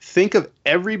 Think of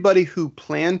everybody who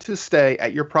planned to stay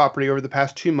at your property over the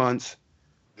past 2 months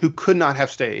who could not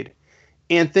have stayed.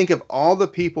 And think of all the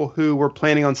people who were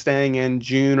planning on staying in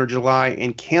June or July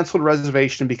and canceled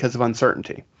reservation because of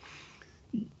uncertainty.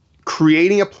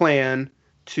 Creating a plan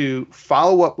to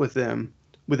follow up with them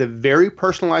with a very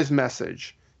personalized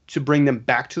message to bring them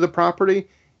back to the property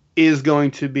is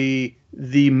going to be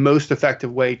the most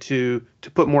effective way to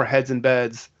put more heads in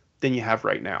beds than you have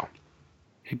right now.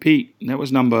 Hey Pete, that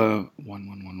was number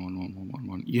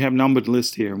 1. You have numbered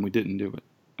list here, and we didn't do it.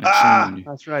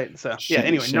 That's right. So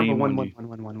anyway, number 1.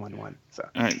 So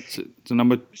all right, so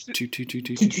number 2.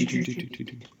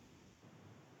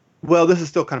 Well, this is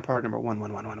still kind of part number one.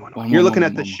 One, You're one, looking one,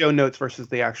 at the one, one. show notes versus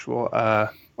the actual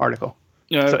article.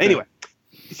 Yeah. So Okay. anyway,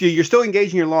 so you're still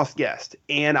engaging your lost guest.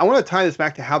 And I want to tie this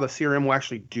back to how the CRM will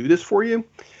actually do this for you.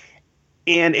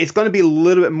 And it's going to be a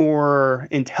little bit more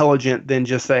intelligent than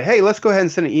just say, hey, let's go ahead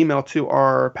and send an email to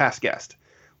our past guest.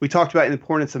 We talked about the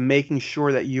importance of making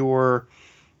sure that your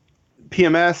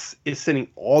PMS is sending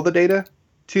all the data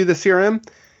to the CRM.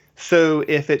 So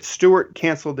if it's Stuart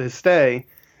canceled his stay,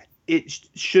 it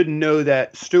should know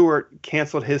that Stuart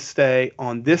canceled his stay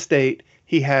on this date.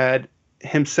 He had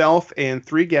himself and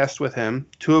 3 guests with him,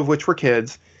 2 of which were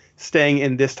kids, staying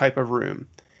in this type of room.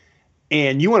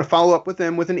 And you want to follow up with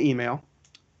them with an email,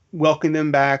 welcome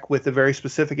them back with the very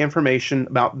specific information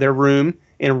about their room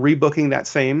and rebooking that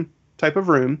same type of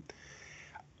room.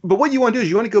 But what you want to do is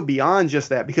you want to go beyond just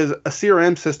that, because a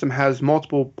CRM system has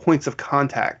multiple points of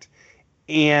contact.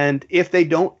 And if they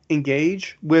don't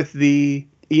engage with the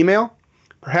email,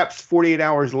 perhaps 48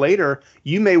 hours later,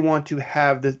 you may want to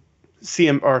have the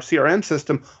CRM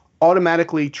system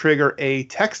automatically trigger a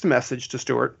text message to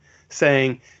Stuart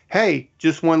saying, hey,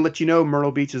 just want to let you know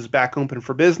Myrtle Beach is back open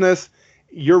for business.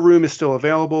 Your room is still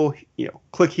available.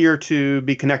 Click here to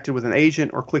be connected with an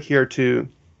agent, or click here to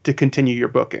continue your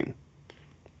booking.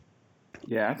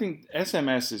 Yeah, I think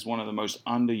SMS is one of the most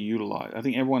underutilized. I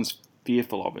think everyone's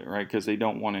fearful of it, right? Because they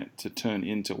don't want it to turn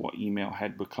into what email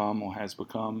had become or has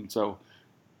become. So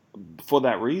for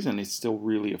that reason, it's still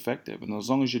really effective. And as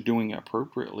long as you're doing it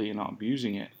appropriately and not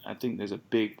abusing it, I think there's a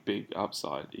big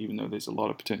upside. Even though there's a lot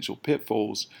of potential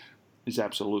pitfalls, it's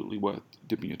absolutely worth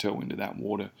dipping your toe into that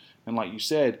water. And like you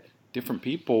said, different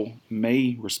people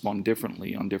may respond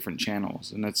differently on different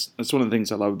channels. And that's one of the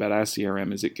things I love about our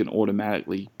CRM is it can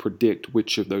automatically predict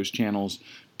which of those channels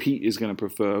Pete is going to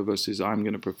prefer versus I'm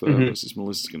going to prefer versus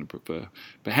Melissa's going to prefer.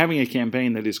 But having a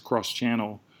campaign that is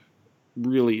cross-channel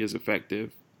really is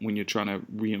effective when you're trying to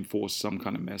reinforce some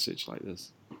kind of message like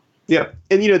this. Yeah.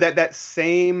 And that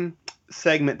same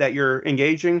segment that you're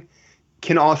engaging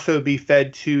can also be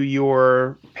fed to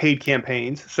your paid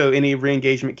campaigns. So any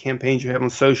re-engagement campaigns you have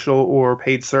on social or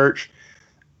paid search,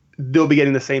 they'll be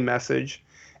getting the same message.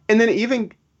 And then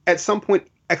even at some point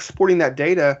exporting that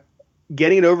data,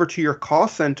 getting it over to your call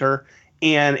center.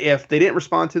 And if they didn't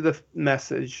respond to the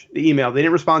message, the email, they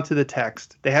didn't respond to the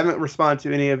text, they haven't responded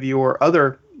to any of your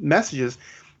other messages,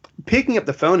 picking up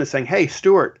the phone and saying, hey,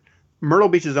 Stuart, Myrtle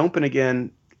Beach is open again.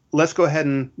 Let's go ahead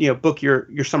and book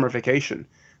your summer vacation.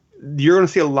 You're going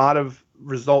to see a lot of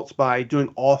results by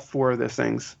doing all 4 of those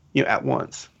things at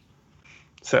once.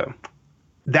 So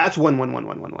that's one.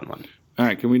 All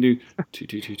right, can we do 2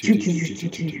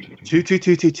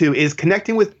 is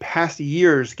connecting with past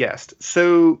year's guests.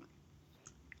 So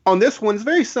on this one, it's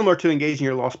very similar to engaging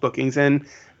your lost bookings, and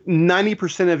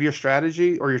 90% of your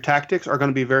strategy or your tactics are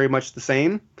going to be very much the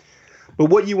same.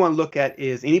 But what you want to look at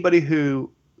is anybody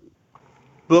who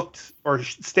booked or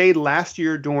stayed last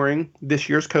year during this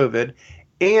year's COVID,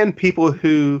 and people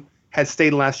who had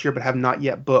stayed last year but have not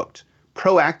yet booked.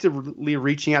 Proactively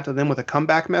reaching out to them with a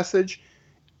comeback message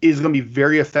is going to be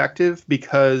very effective,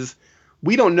 because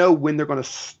we don't know when they're going to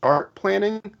start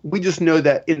planning. We just know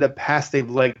that in the past they've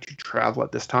liked to travel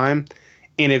at this time.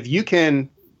 And if you can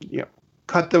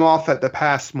cut them off at the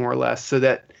pass more or less, so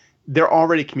that they're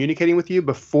already communicating with you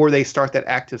before they start that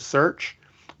active search,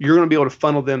 you're going to be able to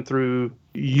funnel them through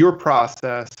your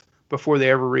process before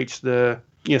they ever reach the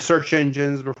search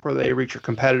engines, before they reach your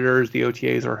competitors, the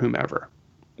OTAs, or whomever.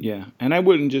 Yeah, and I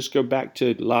wouldn't just go back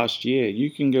to last year.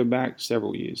 You can go back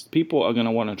several years. People are going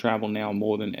to want to travel now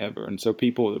more than ever. And so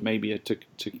people that maybe are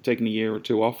taking a year or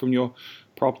 2 off from your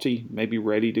property may be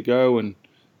ready to go, and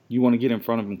you want to get in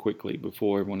front of them quickly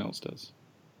before everyone else does.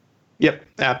 Yep,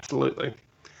 absolutely.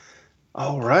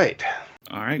 All right.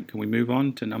 All right, can we move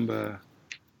on to number...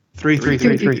 3.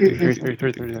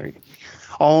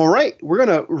 All right, we're going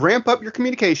to ramp up your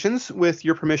communications with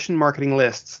your permission marketing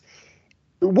lists.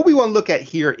 What we want to look at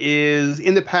here is,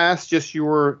 in the past, just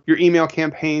your email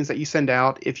campaigns that you send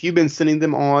out. If you've been sending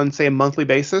them on, say, a monthly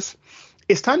basis,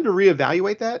 it's time to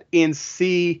reevaluate that and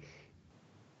see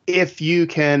if you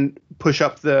can push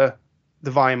up the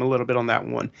volume a little bit on that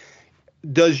one.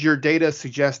 Does your data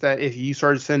suggest that if you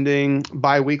started sending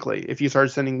bi-weekly, if you started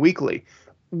sending weekly,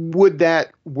 would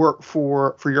that work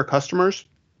for your customers?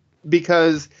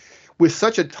 Because with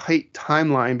such a tight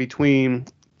timeline between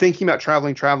thinking about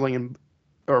traveling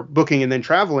or booking and then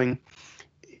traveling,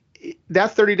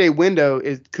 that 30-day window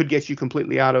could get you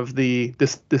completely out of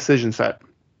this decision set.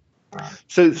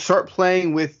 So start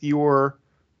playing with your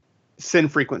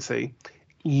send frequency.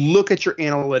 Look at your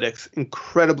analytics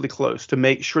incredibly close to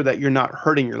make sure that you're not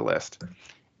hurting your list,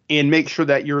 and make sure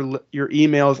that your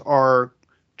emails are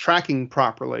tracking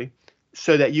properly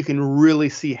so that you can really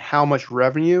see how much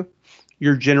revenue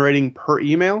you're generating per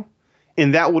email,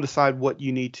 and that will decide what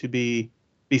you need to be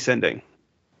sending.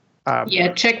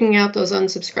 Yeah, checking out those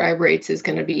unsubscribe rates is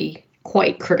going to be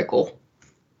quite critical.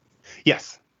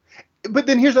 Yes. But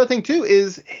then here's the other thing too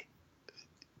is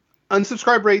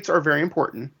unsubscribe rates are very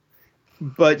important,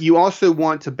 but you also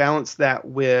want to balance that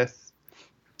with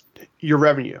your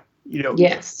revenue.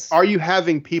 Yes. Are you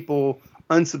having people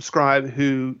unsubscribe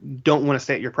who don't want to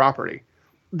stay at your property?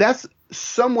 That's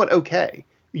somewhat okay.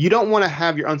 You don't want to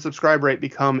have your unsubscribe rate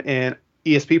become an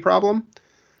ESP problem,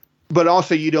 but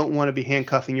also you don't want to be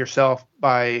handcuffing yourself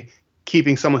by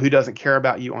keeping someone who doesn't care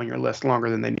about you on your list longer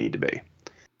than they need to be.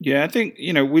 Yeah, I think,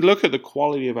 we look at the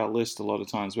quality of our list a lot of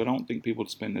times, but I don't think people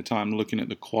spend the time looking at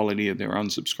the quality of their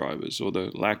unsubscribers or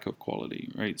the lack of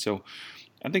quality, right? So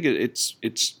I think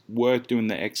it's worth doing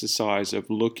the exercise of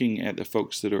looking at the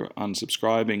folks that are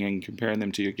unsubscribing and comparing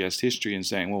them to your guest history and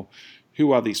saying, well,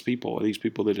 who are these people? Are these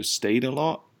people that have stayed a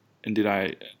lot? And did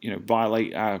I,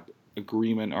 violate our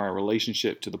agreement or our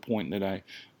relationship to the point that I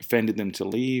offended them to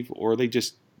leave? Or are they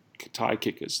just tie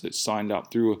kickers that signed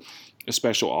up through a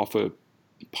special offer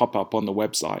pop up on the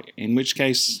website? In which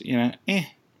case,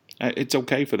 it's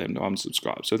okay for them to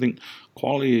unsubscribe. So I think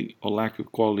quality or lack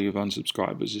of quality of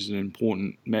unsubscribers is an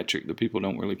important metric that people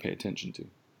don't really pay attention to.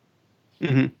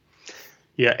 Mm-hmm.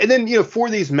 Yeah. And then, for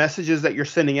these messages that you're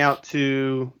sending out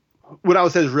to what I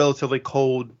would say is relatively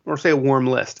cold, or say a warm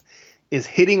list, is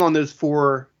hitting on those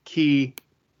 4 key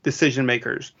decision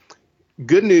makers.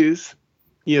 Good news,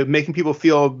 making people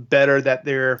feel better that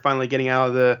they're finally getting out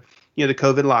of the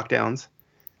COVID lockdowns.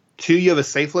 2, you have a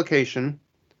safe location.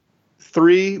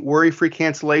 3, worry-free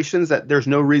cancellations, that there's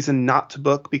no reason not to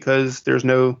book because there's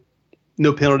no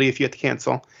penalty if you have to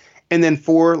cancel. And then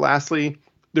 4, lastly,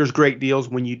 there's great deals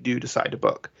when you do decide to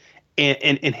book.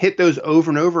 And hit those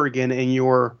over and over again in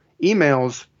your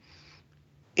emails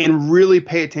and really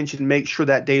pay attention, make sure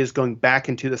that data is going back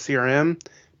into the CRM,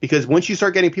 because once you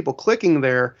start getting people clicking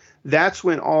there, that's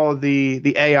when all the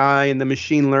AI and the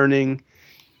machine learning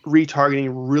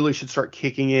retargeting really should start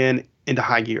kicking into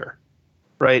high gear,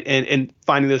 right? And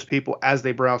finding those people as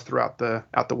they browse throughout the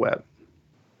web.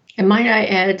 And might I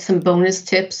add some bonus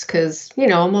tips? Because,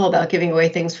 I'm all about giving away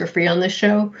things for free on this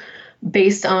show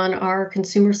based on our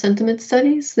consumer sentiment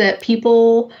studies, that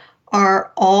people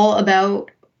are all about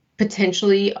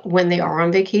potentially, when they are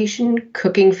on vacation,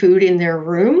 cooking food in their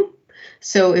room.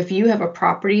 So if you have a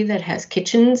property that has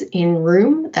kitchens in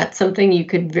room, that's something you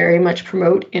could very much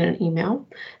promote in an email.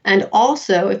 And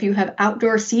also, if you have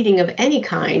outdoor seating of any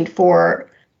kind for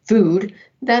food,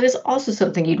 that is also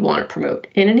something you'd want to promote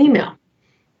in an email.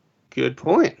 Good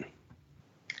point.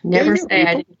 Never say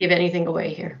I didn't give anything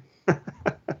away here.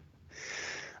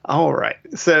 All right.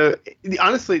 So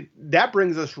honestly, that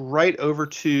brings us right over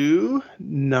to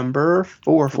number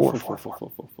 4.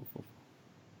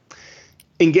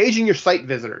 Engaging your site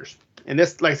visitors. And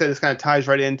this, like I said, this kind of ties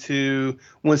right into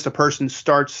once the person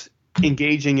starts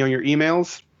engaging on your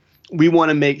emails, we want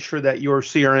to make sure that your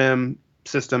CRM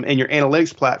system and your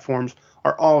analytics platforms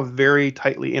are all very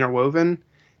tightly interwoven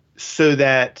so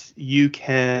that you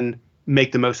can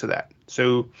make the most of that.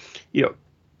 So,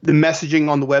 the messaging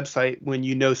on the website, when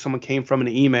someone came from an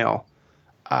email,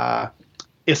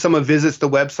 if someone visits the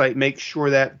website, make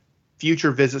sure that future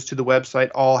visits to the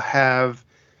website all have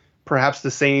perhaps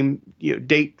the same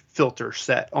date filter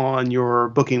set on your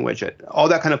booking widget. All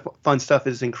that kind of fun stuff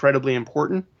is incredibly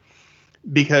important,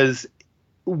 because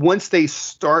once they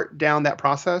start down that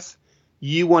process,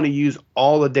 you want to use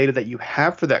all the data that you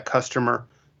have for that customer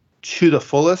to the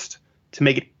fullest to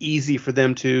make it easy for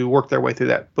them to work their way through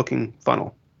that booking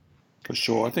funnel. For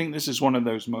sure. I think this is one of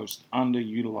those most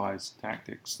underutilized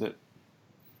tactics that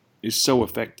is so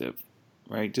effective,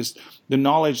 right? Just the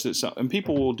knowledge that and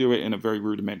people will do it in a very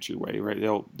rudimentary way, right?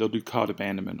 They'll do cart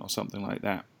abandonment or something like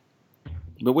that.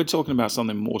 But we're talking about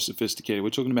something more sophisticated. We're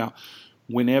talking about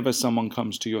whenever someone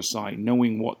comes to your site,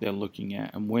 knowing what they're looking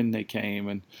at and when they came,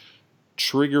 and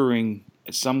triggering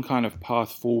some kind of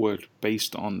path forward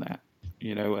based on that.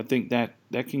 I think that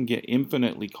can get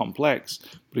infinitely complex,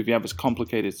 but if you have a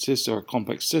complicated system or a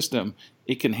complex system,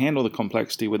 it can handle the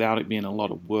complexity without it being a lot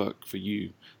of work for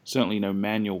you. Certainly no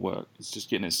manual work. It's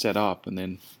just getting it set up and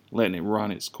then letting it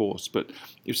run its course. But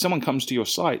if someone comes to your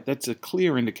site, that's a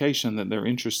clear indication that they're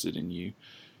interested in you.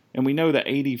 And we know that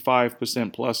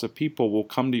 85% plus of people will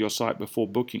come to your site before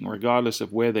booking, regardless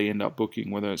of where they end up booking,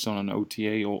 whether it's on an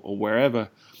OTA or wherever.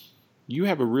 You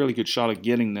have a really good shot at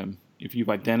getting them. If you've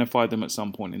identified them at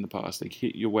some point in the past, they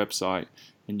hit your website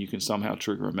and you can somehow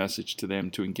trigger a message to them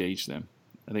to engage them.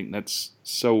 I think that's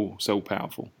so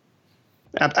powerful.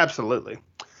 Absolutely.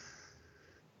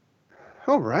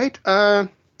 All right. And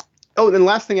then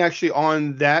last thing actually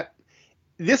on that,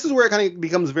 this is where it kind of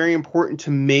becomes very important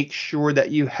to make sure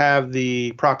that you have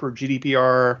the proper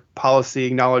GDPR policy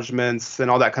acknowledgments and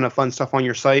all that kind of fun stuff on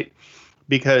your site,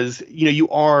 because you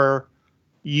are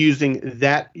using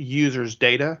that user's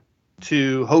data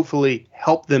to hopefully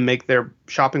help them make their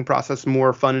shopping process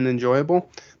more fun and enjoyable.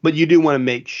 But you do want to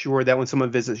make sure that when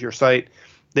someone visits your site,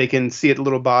 they can see at the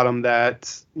little bottom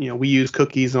that we use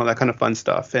cookies and all that kind of fun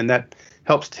stuff, and that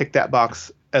helps tick that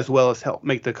box as well as help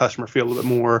make the customer feel a little bit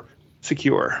more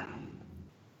secure.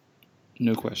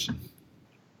 No question.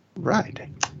 Right.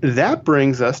 That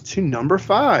brings us to number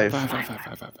 5.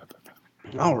 Five.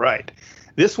 All right.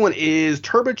 This one is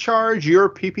turbocharge your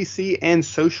PPC and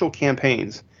social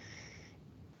campaigns.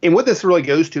 And what this really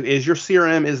goes to is your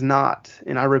CRM is not,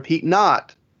 and I repeat,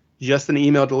 not just an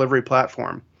email delivery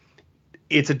platform.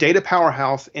 It's a data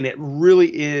powerhouse, and it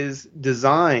really is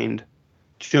designed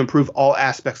to improve all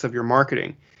aspects of your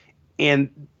marketing. And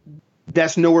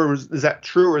that's nowhere is that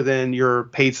truer than your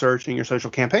paid search and your social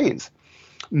campaigns.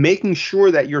 Making sure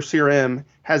that your CRM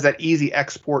has that easy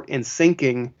export and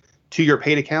syncing to your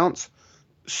paid accounts,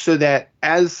 so that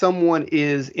as someone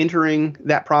is entering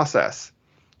that process,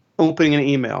 opening an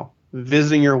email,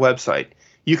 visiting your website,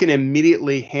 you can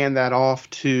immediately hand that off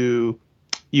to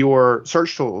your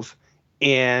search tools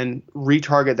and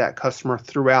retarget that customer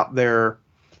throughout their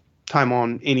time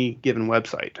on any given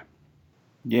website.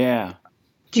 Yeah.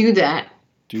 Do that.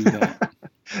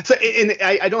 So, and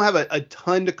I don't have a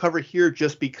ton to cover here,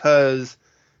 just because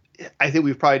I think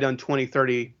we've probably done 20,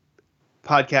 30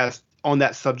 podcasts on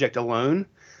that subject alone.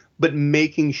 But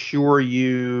making sure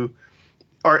you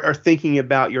are thinking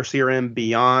about your CRM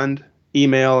beyond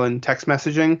email and text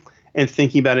messaging, and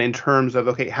thinking about it in terms of,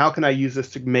 okay, how can I use this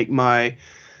to make my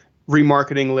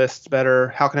remarketing lists better?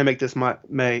 How can I make this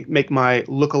make my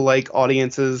lookalike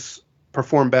audiences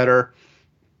perform better?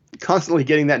 Constantly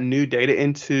getting that new data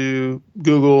into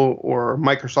Google or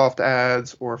Microsoft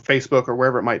Ads or Facebook or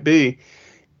wherever it might be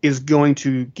is going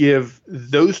to give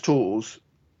those tools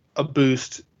a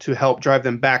boost to help drive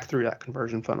them back through that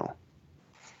conversion funnel.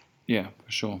 Yeah,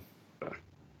 for sure.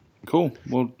 Cool.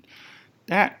 Well,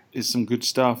 that is some good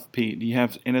stuff, Pete. Do you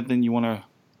have anything you want to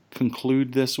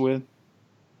conclude this with?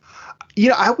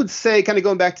 I would say, kind of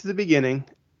going back to the beginning,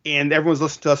 and everyone's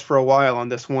listened to us for a while on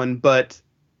this one, but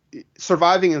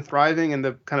surviving and thriving in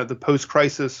the kind of the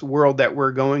post-crisis world that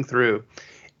we're going through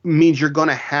means you're going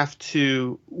to have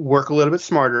to work a little bit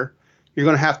smarter. You're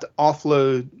going to have to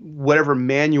offload whatever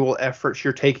manual efforts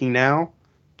you're taking now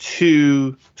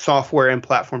to software and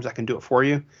platforms that can do it for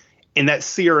you. And that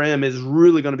CRM is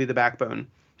really going to be the backbone.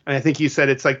 And I think you said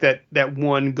it's like that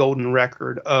one golden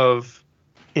record of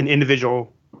an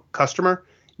individual customer.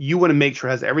 You want to make sure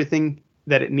it has everything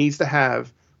that it needs to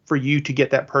have for you to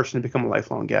get that person to become a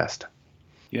lifelong guest.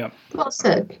 Yep. Well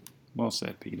said. Well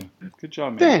said, Peter. Good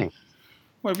job, man. Thanks.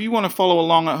 Well, if you want to follow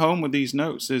along at home with these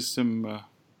notes, there's some of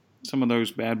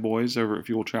those bad boys over at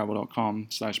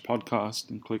fueltravel.com/podcast,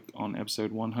 and click on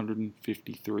episode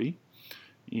 153.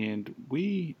 And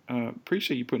we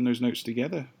appreciate you putting those notes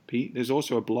together, Pete. There's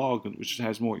also a blog which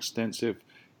has more extensive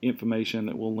information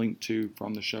that we'll link to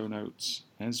from the show notes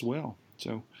as well.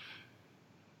 So,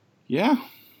 yeah,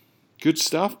 good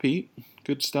stuff, Pete.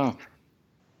 Good stuff.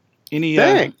 Any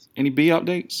bee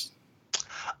updates?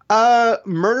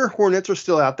 Murder hornets are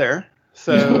still out there,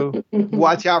 so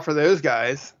watch out for those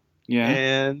guys. Yeah.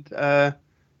 And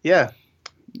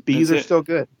bees are still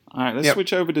good. All right, let's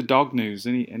switch over to dog news.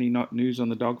 Any news on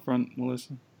the dog front,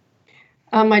 Melissa?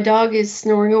 My dog is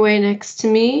snoring away next to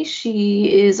me.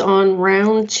 She is on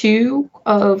round 2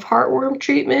 of heartworm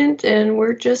treatment, and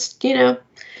we're just,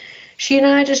 she and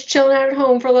I just chilling out at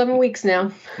home for 11 weeks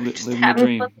now. Living the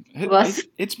dream.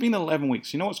 It's been 11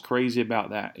 weeks. You know what's crazy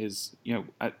about that is,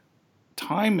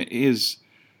 time is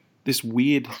this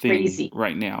weird thing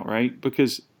right now, right?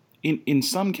 Because in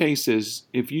some cases,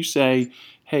 if you say,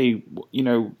 hey,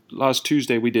 last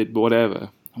Tuesday we did whatever,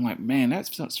 I'm like, man, that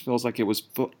feels like it was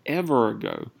forever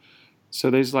ago. So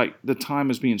there's like the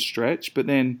time is being stretched, but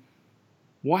then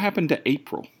what happened to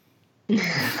April?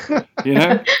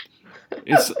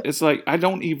 It's like I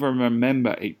don't even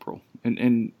remember April,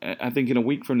 and I think in a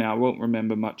week from now I won't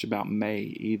remember much about May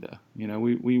either.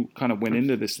 We kind of went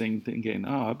into this thing thinking,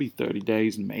 I'll be 30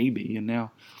 days maybe, and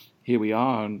now here we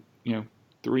are, and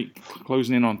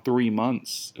closing in on 3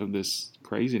 months of this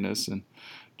craziness, and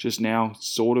just now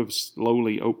sort of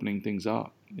slowly opening things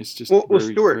up. It's just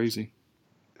very Stuart, crazy.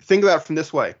 Think about it from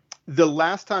this way. The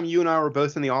last time you and I were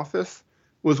both in the office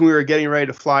was when we were getting ready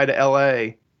to fly to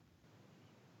LA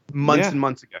months Yeah, and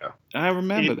months ago. I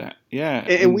remember And, that. Yeah.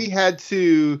 and we had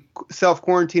to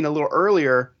self-quarantine a little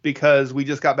earlier because we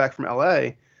just got back from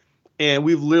LA, and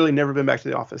we've literally never been back to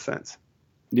the office since.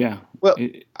 Yeah. Well,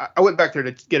 It- I went back there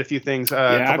to get a few things a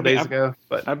yeah, couple days ago,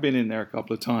 but I've been in there a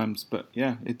couple of times, but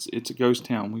yeah, it's a ghost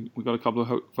town. We got a couple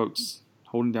of folks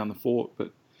holding down the fort,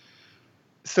 but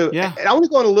so yeah. I want to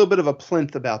go on a little bit of a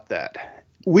plinth about that.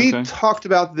 We Okay. talked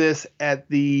about this at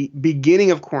the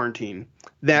beginning of quarantine,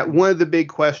 that one of the big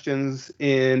questions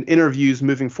in interviews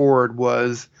moving forward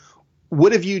was,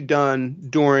 what have you done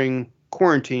during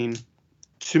quarantine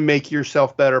to make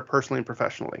yourself better personally and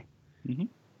professionally? Mhm.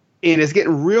 And it's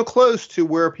getting real close to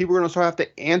where people are going to start have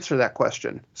to answer that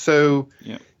question. So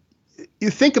Yeah. you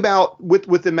think about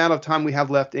with the amount of time we have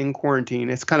left in quarantine,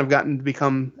 it's kind of gotten to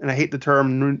become, and I hate the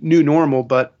term new normal,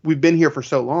 but we've been here for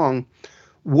so long.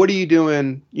 What are you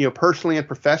doing, personally and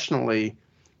professionally,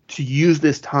 to use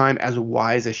this time as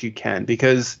wise as you can?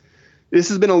 Because this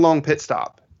has been a long pit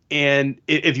stop, and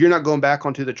if you're not going back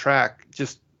onto the track,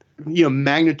 just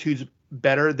magnitudes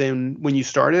better than when you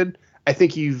started, I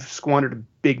think you've squandered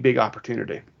a big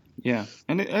opportunity. Yeah,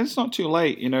 and it's not too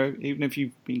late, even if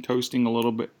you've been coasting a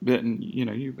little bit, and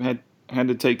you've had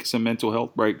to take some mental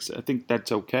health breaks. I think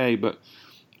that's okay, but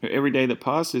every day that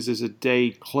passes is a day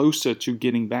closer to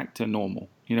getting back to normal.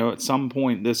 At some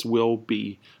point, this will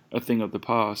be a thing of the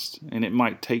past, and it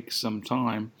might take some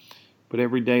time, but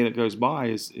every day that goes by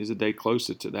is a day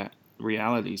closer to that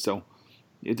reality. So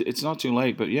it's not too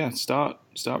late, but yeah, start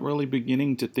really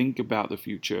beginning to think about the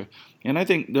future. And I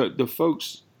think the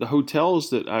folks, the hotels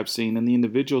that I've seen and the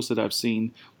individuals that I've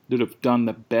seen that have done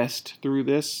the best through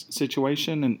this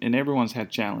situation, and everyone's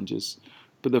had challenges,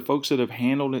 but the folks that have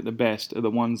handled it the best are the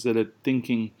ones that are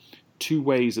thinking two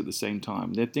ways at the same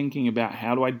time. They're thinking about,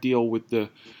 how do I deal with the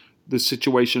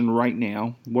situation right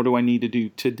now? What do I need to do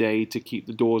today to keep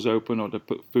the doors open or to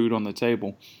put food on the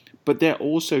table? But they're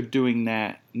also doing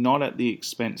that not at the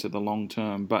expense of the long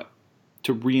term, but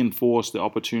to reinforce the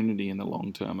opportunity in the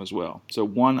long term as well. So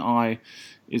one eye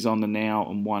is on the now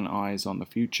and one eye is on the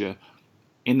future.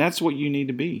 And that's what you need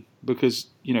to be, because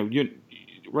you're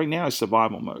right now is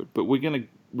survival mode, but we're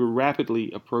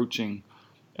rapidly approaching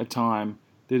a time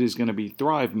that is going to be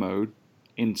thrive mode,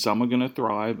 and some are going to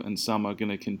thrive and some are going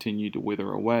to continue to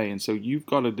wither away. And so you've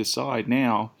got to decide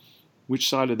now, which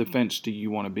side of the fence do you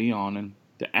want to be on, and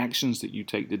the actions that you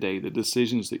take today, the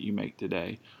decisions that you make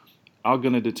today are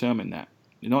going to determine that.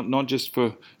 Not just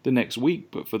for the next week,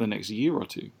 but for the next year or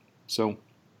two. So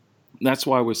that's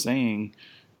why we're saying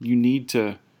you need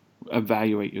to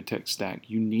evaluate your tech stack.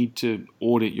 You need to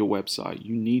audit your website.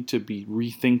 You need to be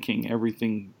rethinking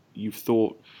everything you've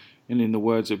thought, and in the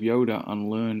words of Yoda,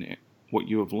 unlearn what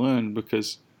you have learned,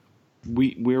 because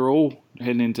we're all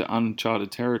heading into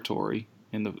uncharted territory,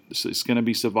 and it's going to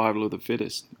be survival of the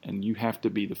fittest, and you have to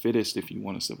be the fittest if you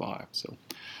want to survive. So,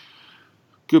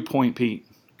 good point, Pete.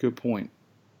 Good point.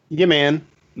 Yeah, man.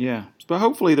 Yeah, but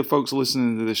hopefully the folks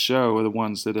listening to this show are the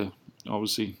ones that are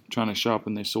obviously trying to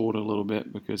sharpen their sword a little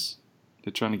bit, because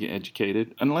they're trying to get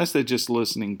educated, unless they're just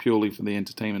listening purely for the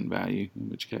entertainment value, in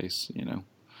which case,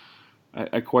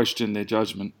 I question their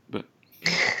judgment. But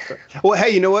well, hey,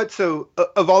 you know what? So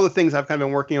of all the things I've kind of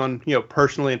been working on,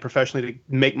 personally and professionally to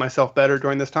make myself better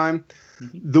during this time,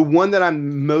 the one that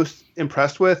I'm most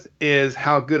impressed with is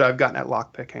how good I've gotten at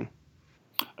lock picking.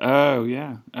 Oh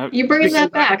yeah, You bringing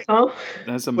that back, huh?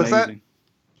 That's What's that? amazing.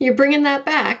 You're bringing that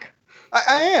back.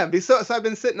 I am. So I've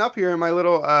been sitting up here in my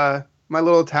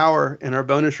little tower in our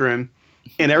bonus room,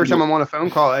 and every time I'm on a phone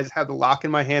call, I just have the lock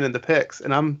in my hand and the picks,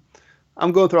 and I'm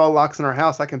going through all the locks in our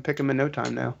house. I can pick them in no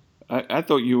time now. I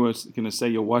thought you were going to say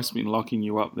your wife's been locking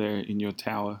you up there in your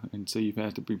tower, and so you've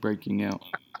had to be breaking out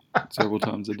several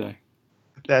times a day.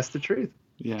 That's the truth.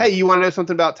 Yeah. Hey, you want to know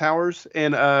something about towers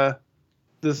and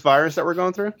this virus that we're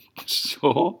going through?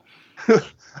 Sure.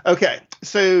 Okay,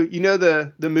 so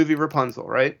the movie Rapunzel,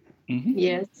 right? Mm-hmm.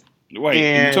 Yes. Wait,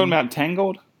 are you talking about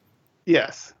Tangled?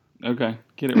 Yes. Okay,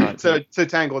 get it right. So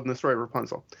Tangled in the story of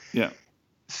Rapunzel. Yeah.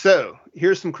 So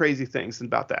here's some crazy things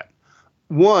about that.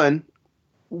 One,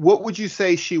 what would you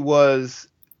say she was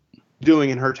doing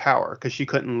in her tower because she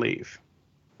couldn't leave?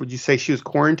 Would you say she was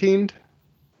quarantined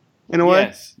in a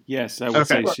way? Yes, I would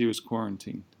say she was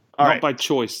quarantined. Not by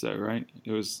choice, though, right?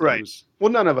 It was right.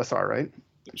 Well, none of us are, right?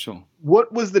 Sure.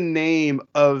 What was the name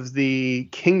of the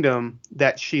kingdom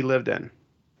that she lived in?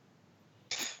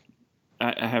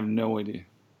 I have no idea.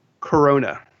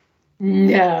 Corona.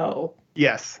 No.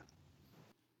 Yes.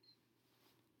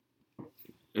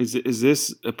 Is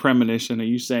this a premonition? Are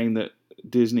you saying that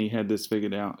Disney had this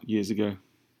figured out years ago?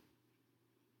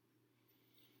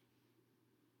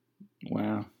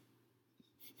 Wow.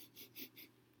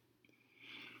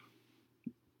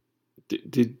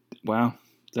 Wow,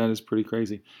 that is pretty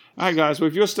crazy. All right, guys. Well,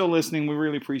 if you're still listening, we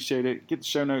really appreciate it. Get the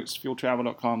show notes,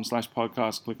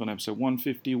 fueltravel.com/podcast. Click on episode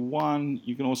 151.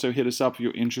 You can also hit us up if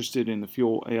you're interested in the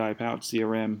Fuel AI-powered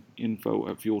CRM,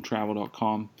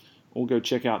 info@fueltravel.com. Or go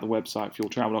check out the website,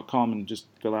 fueltravel.com, and just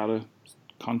fill out a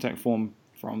contact form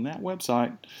from that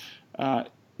website.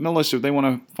 Melissa, if they want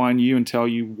to find you and tell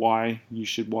you why you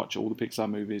should watch all the Pixar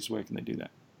movies, where can they do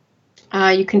that?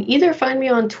 You can either find me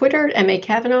on Twitter, M.A.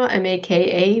 Kavanaugh,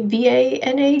 MAKAVANAGH,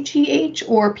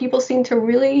 or people seem to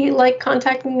really like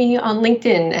contacting me on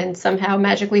LinkedIn and somehow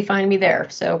magically find me there.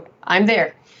 So I'm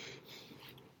there.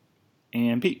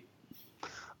 And Pete?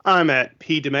 I'm at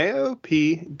PDimaio,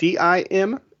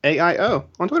 PDIMAIO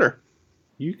on Twitter.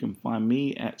 You can find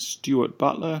me at Stuart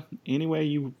Butler, anywhere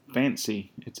you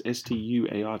fancy. It's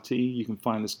STUART. You can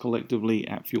find us collectively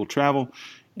at Fuel Travel.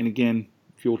 And again,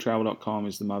 fueltravel.com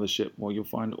is the mothership where you'll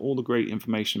find all the great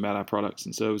information about our products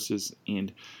and services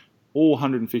and all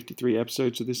 153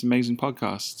 episodes of this amazing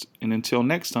podcast. And until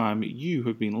next time, you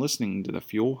have been listening to the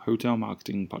Fuel Hotel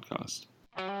Marketing Podcast.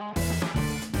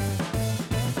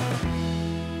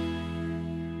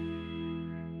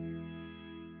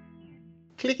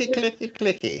 Clicky, clicky,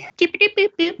 clicky.